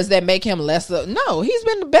 Does that make him less? No, he's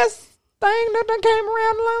been the best thing that done came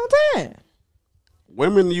around a long time.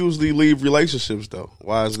 Women usually leave relationships though.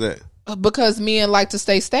 Why is that? Because men like to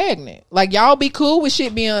stay stagnant. Like, y'all be cool with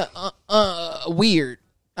shit being weird.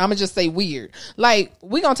 I'm gonna just say weird. Like,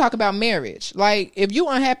 we gonna talk about marriage. Like, if you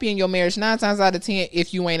unhappy in your marriage, 9 times out of 10,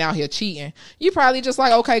 if you ain't out here cheating, you probably just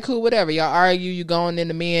like, okay, cool, whatever. Y'all argue, you going in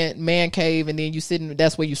the man cave, and then you sitting,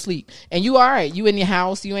 that's where you sleep. And you all right. You in your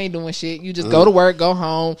house, you ain't doing shit. You just go to work, go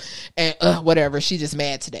home, and whatever. She just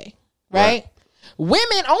mad today. Right?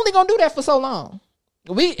 Women only gonna do that for so long.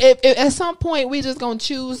 If at some point we just gonna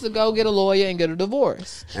choose to go get a lawyer and get a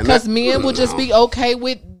divorce, because men will just be okay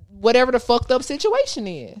with whatever the fucked up situation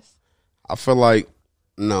is. I feel like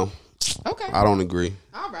no. Okay, I don't agree.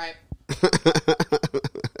 All right.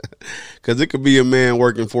 Because it could be a man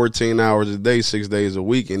working 14 hours a day, 6 days a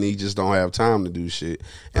week, and he just don't have time to do shit.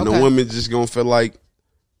 And the woman just gonna feel like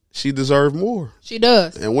she deserves more. She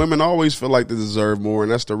does. And women always feel like they deserve more,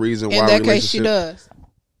 and that's the reason why. In that case, she does.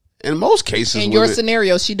 In most cases, in your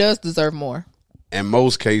scenario, she does deserve more. In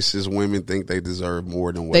most cases, women think they deserve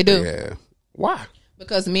more than what they have. Why?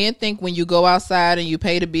 Because men think when you go outside and you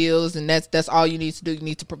pay the bills and that's all you need to do. You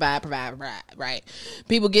need to provide, right?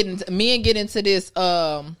 Men get into this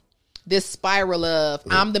this spiral of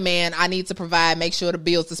I'm the man, I need to provide, make sure the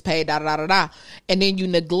bills is paid, and then you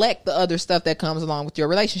neglect the other stuff that comes along with your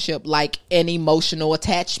relationship, like an emotional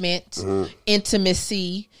attachment,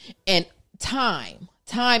 intimacy, and time.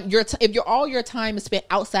 If all your time is spent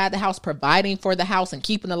outside the house providing for the house and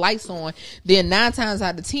keeping the lights on, then 9 times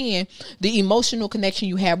out of 10, the emotional connection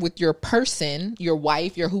you have with your person, your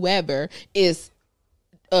wife, your whoever, is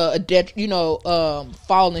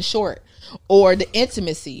falling short. Or the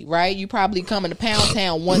intimacy, right? You probably come into Pound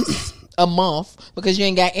Town once a month because you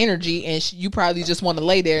ain't got energy, and you probably just want to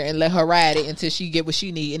lay there and let her ride it until she get what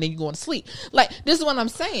she need, and then you going to sleep. Like, this is what I'm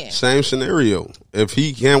saying. Same scenario. If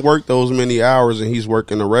he can't work those many hours and he's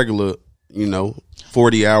working a regular,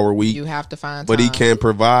 40-hour week, you have to find time. But he can't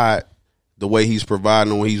provide the way he's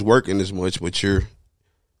providing when he's working as much. But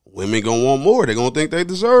women gonna want more. They're gonna think they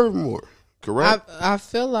deserve more. Correct? I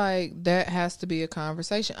feel like that has to be a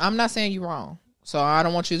conversation. I'm not saying you're wrong. So I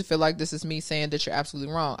don't want you to feel like this is me saying that you're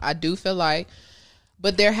absolutely wrong. I do feel like,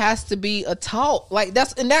 but there has to be a talk. Like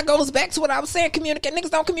that goes back to what I was saying. Communicate. Niggas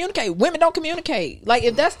don't communicate. Women don't communicate. Like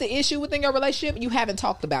if that's the issue within your relationship, you haven't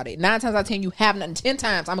talked about it. 9 times out of 10, you haven't. 10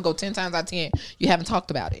 times, I'm gonna go 10 times out of 10, you haven't talked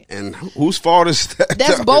about it. And whose fault is that?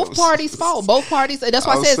 That's both parties' fault. Both parties. That's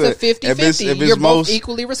why I said it's a 50-50. You're both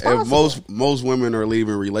equally responsible. If most women are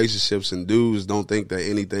leaving relationships and dudes don't think that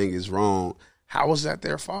anything is wrong, how is that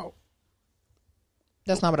their fault?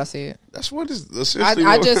 That's not what I said. That's what is.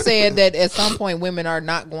 I just said that at some point women are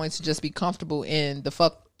not going to just be comfortable in the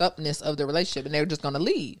fucked upness of the relationship and they're just going to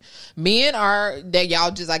leave. Men are that y'all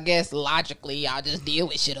just, I guess, logically y'all just deal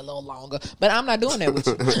with shit a little longer. But I'm not doing that with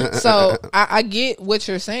you. So I get what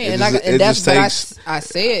you're saying. And that's what I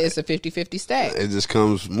said. It's a 50-50 stack. It just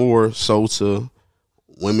comes more so to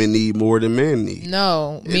women need more than men need.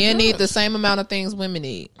 No, men need the same amount of things women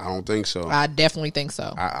need. I don't think so. I definitely think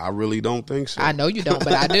so. I really don't think so. I know you don't,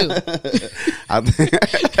 but I do.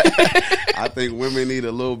 I think women need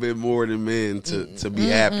a little bit more than men to be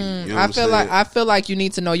happy. You know I feel like you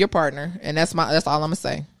need to know your partner, and that's all I'm gonna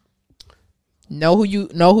say. Know who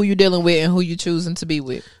you dealing with and who you choosing to be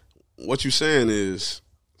with. What you saying is,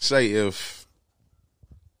 say if.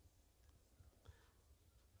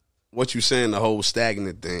 What you saying, the whole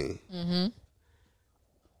stagnant thing.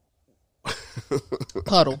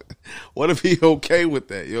 Puddle. What if he okay with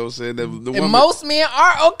that? You know what I'm saying? The woman, most men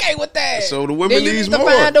are okay with that. So the women needs more. You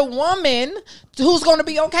need to find a woman who's going to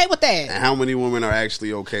be okay with that. And how many women are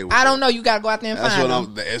actually okay with I that? don't know. You got to go out there and find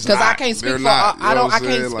them. Because I can't speak for. I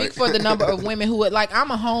can't speak for the number of women who would like.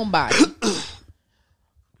 I'm a homebody.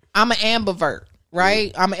 I'm an ambivert.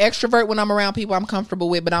 Right? I'm an extrovert when I'm around people I'm comfortable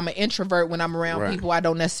with, but I'm an introvert when I'm around people I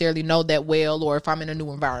don't necessarily know that well or if I'm in a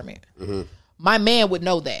new environment. My man would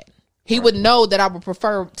know that. He would know that I would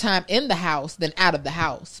prefer time in the house than out of the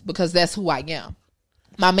house because that's who I am.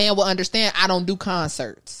 My man will understand I don't do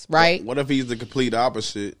concerts, right? What if he's the complete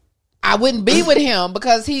opposite? I wouldn't be with him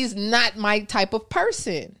because he's not my type of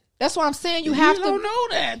person. That's why I'm saying you have to. You don't know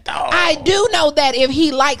that, though. I do know that if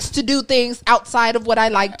he likes to do things outside of what I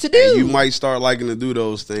like to do. And you might start liking to do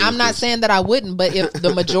those things. I'm not saying that I wouldn't, but if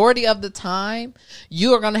the majority of the time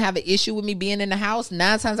you are going to have an issue with me being in the house,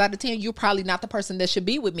 9 times out of 10, you're probably not the person that should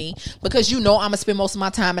be with me because you know I'm going to spend most of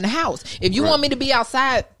my time in the house. If you want me to be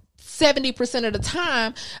outside 70% of the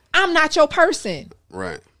time, I'm not your person.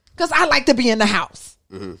 Right. Because I like to be in the house.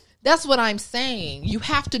 That's what I'm saying. You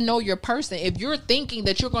have to know your person. If you're thinking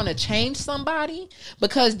that you're going to change somebody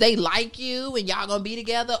because they like you and y'all going to be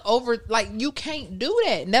together over, like, you can't do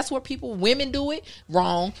that. And that's where women do it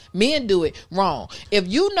wrong. Men do it wrong. If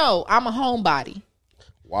you know I'm a homebody.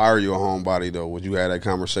 Why are you a homebody, though? Would you have that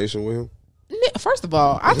conversation with him? First of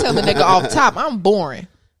all, I tell the nigga off top, I'm boring.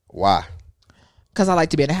 Why? Because I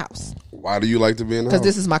like to be in the house. Why do you like to be in the house? Because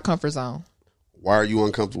this is my comfort zone. Why are you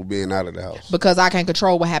uncomfortable being out of the house? Because I can't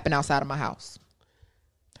control what happened outside of my house.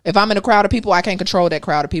 If I'm in a crowd of people, I can't control that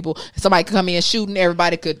crowd of people. Somebody could come in shooting,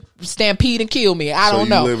 everybody could stampede and kill me. I don't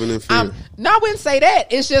know. Living in fear. No, I wouldn't say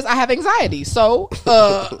that. It's just I have anxiety. So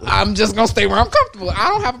I'm just going to stay where I'm comfortable. I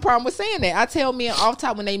don't have a problem with saying that. I tell men off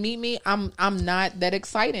top when they meet me, I'm not that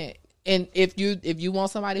excited. And if you want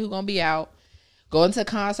somebody who's going to be out, going to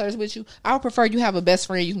concerts with you, I would prefer you have a best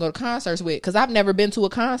friend you can go to concerts with because I've never been to a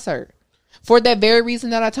concert. For that very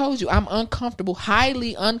reason that I told you, I'm uncomfortable,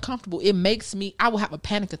 highly uncomfortable. It makes me, I will have a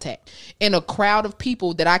panic attack in a crowd of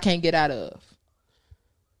people that I can't get out of.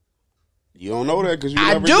 You don't know that because you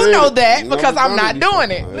I never do did know it. that You because never I'm done not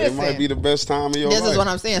doing it. It Listen, might be the best time of your life. This is what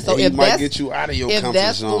I'm saying. So and if might that's get you out of your if comfort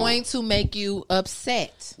that's zone. going to make you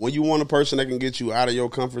upset, When you want a person that can get you out of your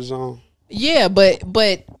comfort zone, yeah, but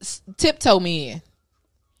tiptoe me in.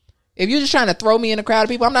 If you're just trying to throw me in a crowd of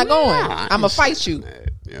people, I'm not going. I'm gonna fight you.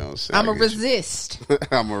 You know what I'm saying? I'm gonna resist.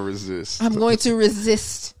 I'm gonna resist. I'm going to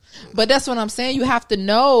resist. But that's what I'm saying. You have to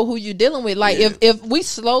know who you're dealing with. Like if we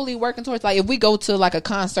slowly working towards, like if we go to like a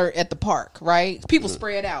concert at the park, right? People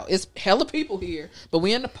spread out. It's hella people here, but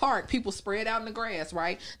we in the park. People spread out in the grass,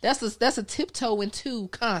 right? That's a tiptoe into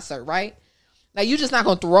concert, right? Like you just not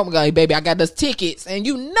gonna throw me, like, baby, I got those tickets, and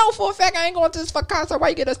you know for a fact I ain't going to this fucking concert. Why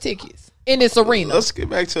you get us tickets in this arena? Let's get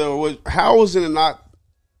back to how is it not?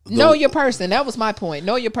 Know your person. That was my point.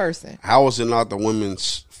 Know your person. How is it not the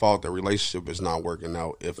women's fault the relationship is not working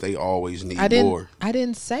out if they always need more? I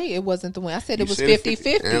didn't say it wasn't the one. I said it was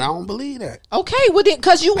 50-50. And I don't believe that. Okay, well then,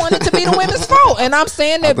 because you want it to be the women's fault. And I'm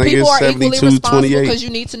saying that people are equally responsible because you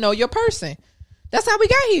need to know your person. That's how we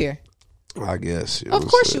got here. I guess. Of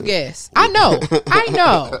course you guess. I know.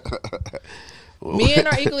 Men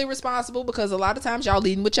are equally responsible because a lot of times y'all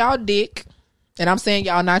leading with y'all dick. And I'm saying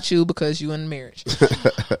y'all, not you, because you in marriage.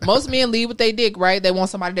 Most men lead with their dick, right? They want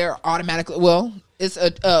somebody there automatically. Well,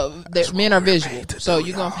 it's men are visual, so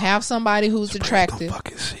you're gonna have somebody who's attractive. Y'all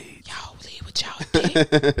lead with y'all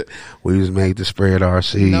dick. We was made to spread our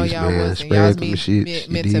seeds, No, y'all man. wasn't. Y'all Spread was them shits.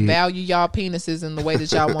 meant to value y'all penises in the way that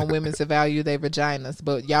y'all want women to value their vaginas.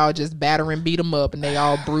 But y'all just batter and beat them up, and they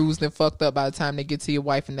all bruised and fucked up by the time they get to your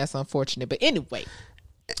wife, and that's unfortunate. But anyway.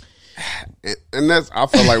 And that's, I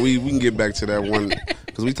feel like we can get back to that one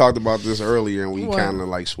because we talked about this earlier and we kind of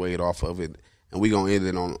like swayed off of it, and we gonna end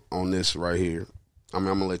it on this right here. I mean,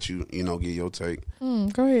 I'm gonna let you get your take.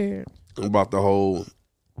 Go ahead. About the whole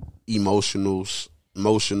emotional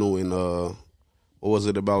and what was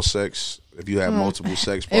it about sex? If you have multiple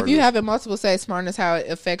sex partners, if you have multiple sex partners, how it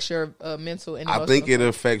affects your mental and emotional. I think it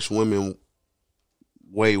affects women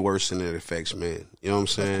way worse than it affects men. You know what I'm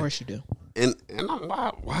saying? Of course you do. And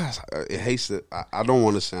why is, it hates it. I don't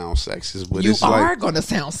want to sound sexist, but you it's are going to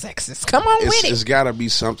sound sexist. Come on with it. It's got to be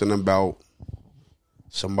something about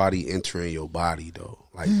somebody entering your body, though.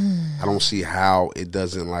 Like I don't see how it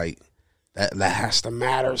doesn't like that. That has to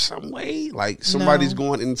matter some way. Like somebody's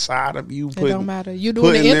going inside of you. It don't matter. You doing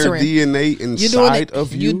putting the their entering. DNA inside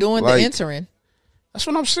of you. You doing like, the entering. That's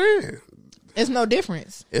what I'm saying. It's no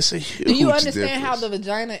difference. It's a huge Do you understand difference. how the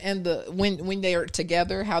vagina and the when they're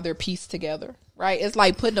together, how they're pieced together, right? It's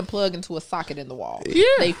like putting a plug into a socket in the wall. Yeah.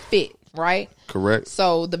 They fit, right? Correct.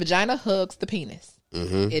 So the vagina hugs the penis.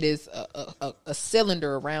 Mm-hmm. It is a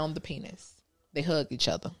cylinder around the penis. They hug each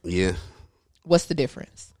other. Yeah. What's the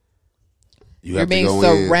difference? You're being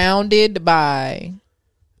surrounded by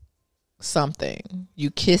something.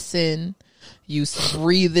 You kissing. You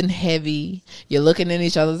breathing heavy. You're looking in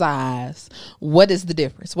each other's eyes. What is the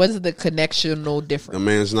difference? What is the connectional difference? The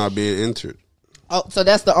man's not being entered. Oh, so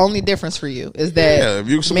that's the only difference for you is that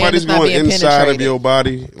if somebody's going inside of your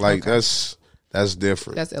body, like that's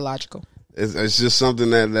different. That's illogical. It's just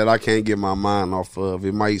something that I can't get my mind off of.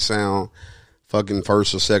 It might sound fucking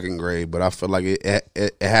first or second grade, but I feel like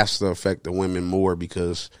it has to affect the women more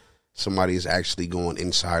because somebody is actually going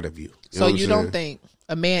inside of you. So you don't think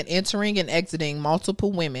a man entering and exiting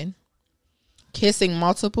multiple women, kissing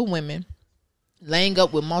multiple women, laying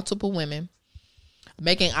up with multiple women,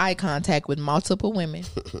 making eye contact with multiple women,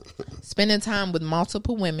 spending time with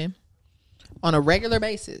multiple women on a regular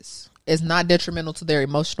basis is not detrimental to their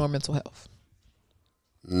emotional or mental health?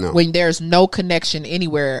 No. When there's no connection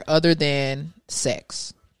anywhere other than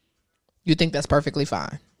sex, you think that's perfectly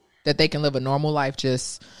fine? That they can live a normal life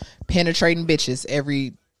just penetrating bitches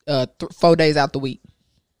every 4 days out the week?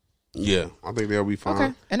 Yeah, I think they'll be fine.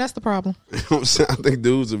 Okay, and that's the problem. You know what I'm saying? I think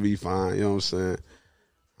dudes will be fine. You know what I'm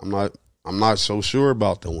saying? I'm not so sure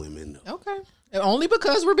about the women, though. Okay, only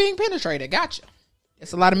because we're being penetrated. Gotcha.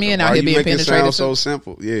 It's a lot of men out Why here you being make it penetrated. sound so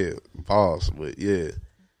simple? Yeah, pause. But yeah,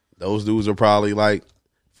 those dudes are probably like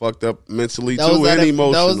fucked up mentally too and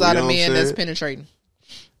emotionally. Those are the you know men that's penetrating.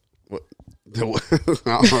 What?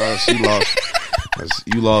 She lost.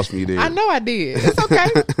 You lost me there. I know I did. It's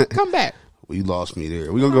okay. Come back. You lost me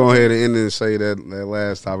there. We're going to go ahead and end it and say that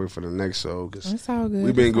last topic for the next show. Cause it's all good.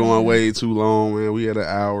 We've been going way too long, man. We had an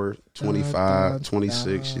hour, 25,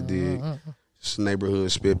 26, you dig. It's a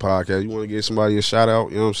Neighborhood Spit podcast. You want to give somebody a shout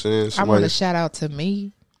out? You know what I'm saying? I want to shout out to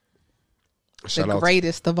me. Shout the out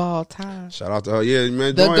greatest of all time. Shout out to her. Yeah,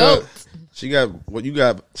 man. The GOAT. She got you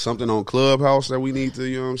got something on Clubhouse that we need to,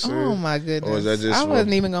 you know what I'm saying? Oh my goodness. Or is that just I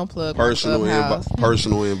wasn't even gonna plug personal Clubhouse.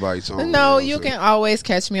 personal invites on? No, you can always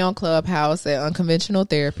catch me on Clubhouse at Unconventional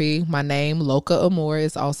Therapy. My name, Loca Amore,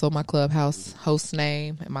 is also my Clubhouse host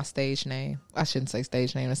name and my stage name. I shouldn't say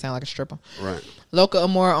stage name, it sounds like a stripper. Right. Loca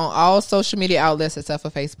Amore on all social media outlets except for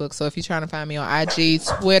Facebook. So if you're trying to find me on IG,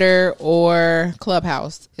 Twitter, or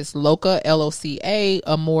Clubhouse, it's Loca, Loca,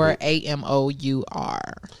 Amore, Amour.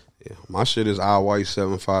 Yeah, my shit is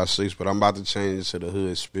iWhite756, but I'm about to change it to the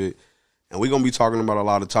Hood Spit. And we're going to be talking about a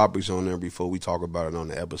lot of topics on there before we talk about it on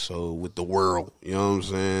the episode with the world. You know what I'm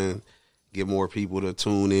saying? Get more people to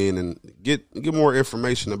tune in and get more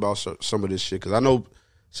information about some of this shit. Because I know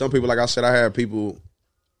some people, like I said, I had people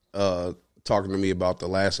talking to me about the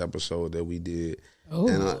last episode that we did.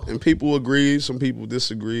 And people agree, some people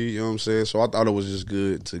disagree, you know what I'm saying? So I thought it was just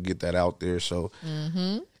good to get that out there. So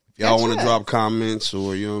if y'all want to drop comments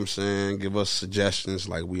or, you know what I'm saying, give us suggestions,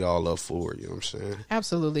 like we all up for it, you know what I'm saying?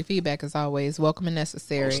 Absolutely. Feedback is always welcome and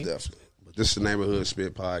necessary. Most definitely. But this is the Neighborhood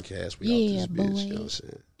Spit podcast. We out this bitch, you know what I'm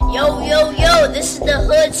saying? Yo, this is the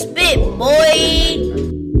Hood Spit,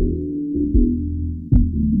 boy.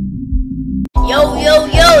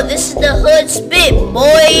 Yo, this is the Hood Spit,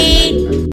 boy.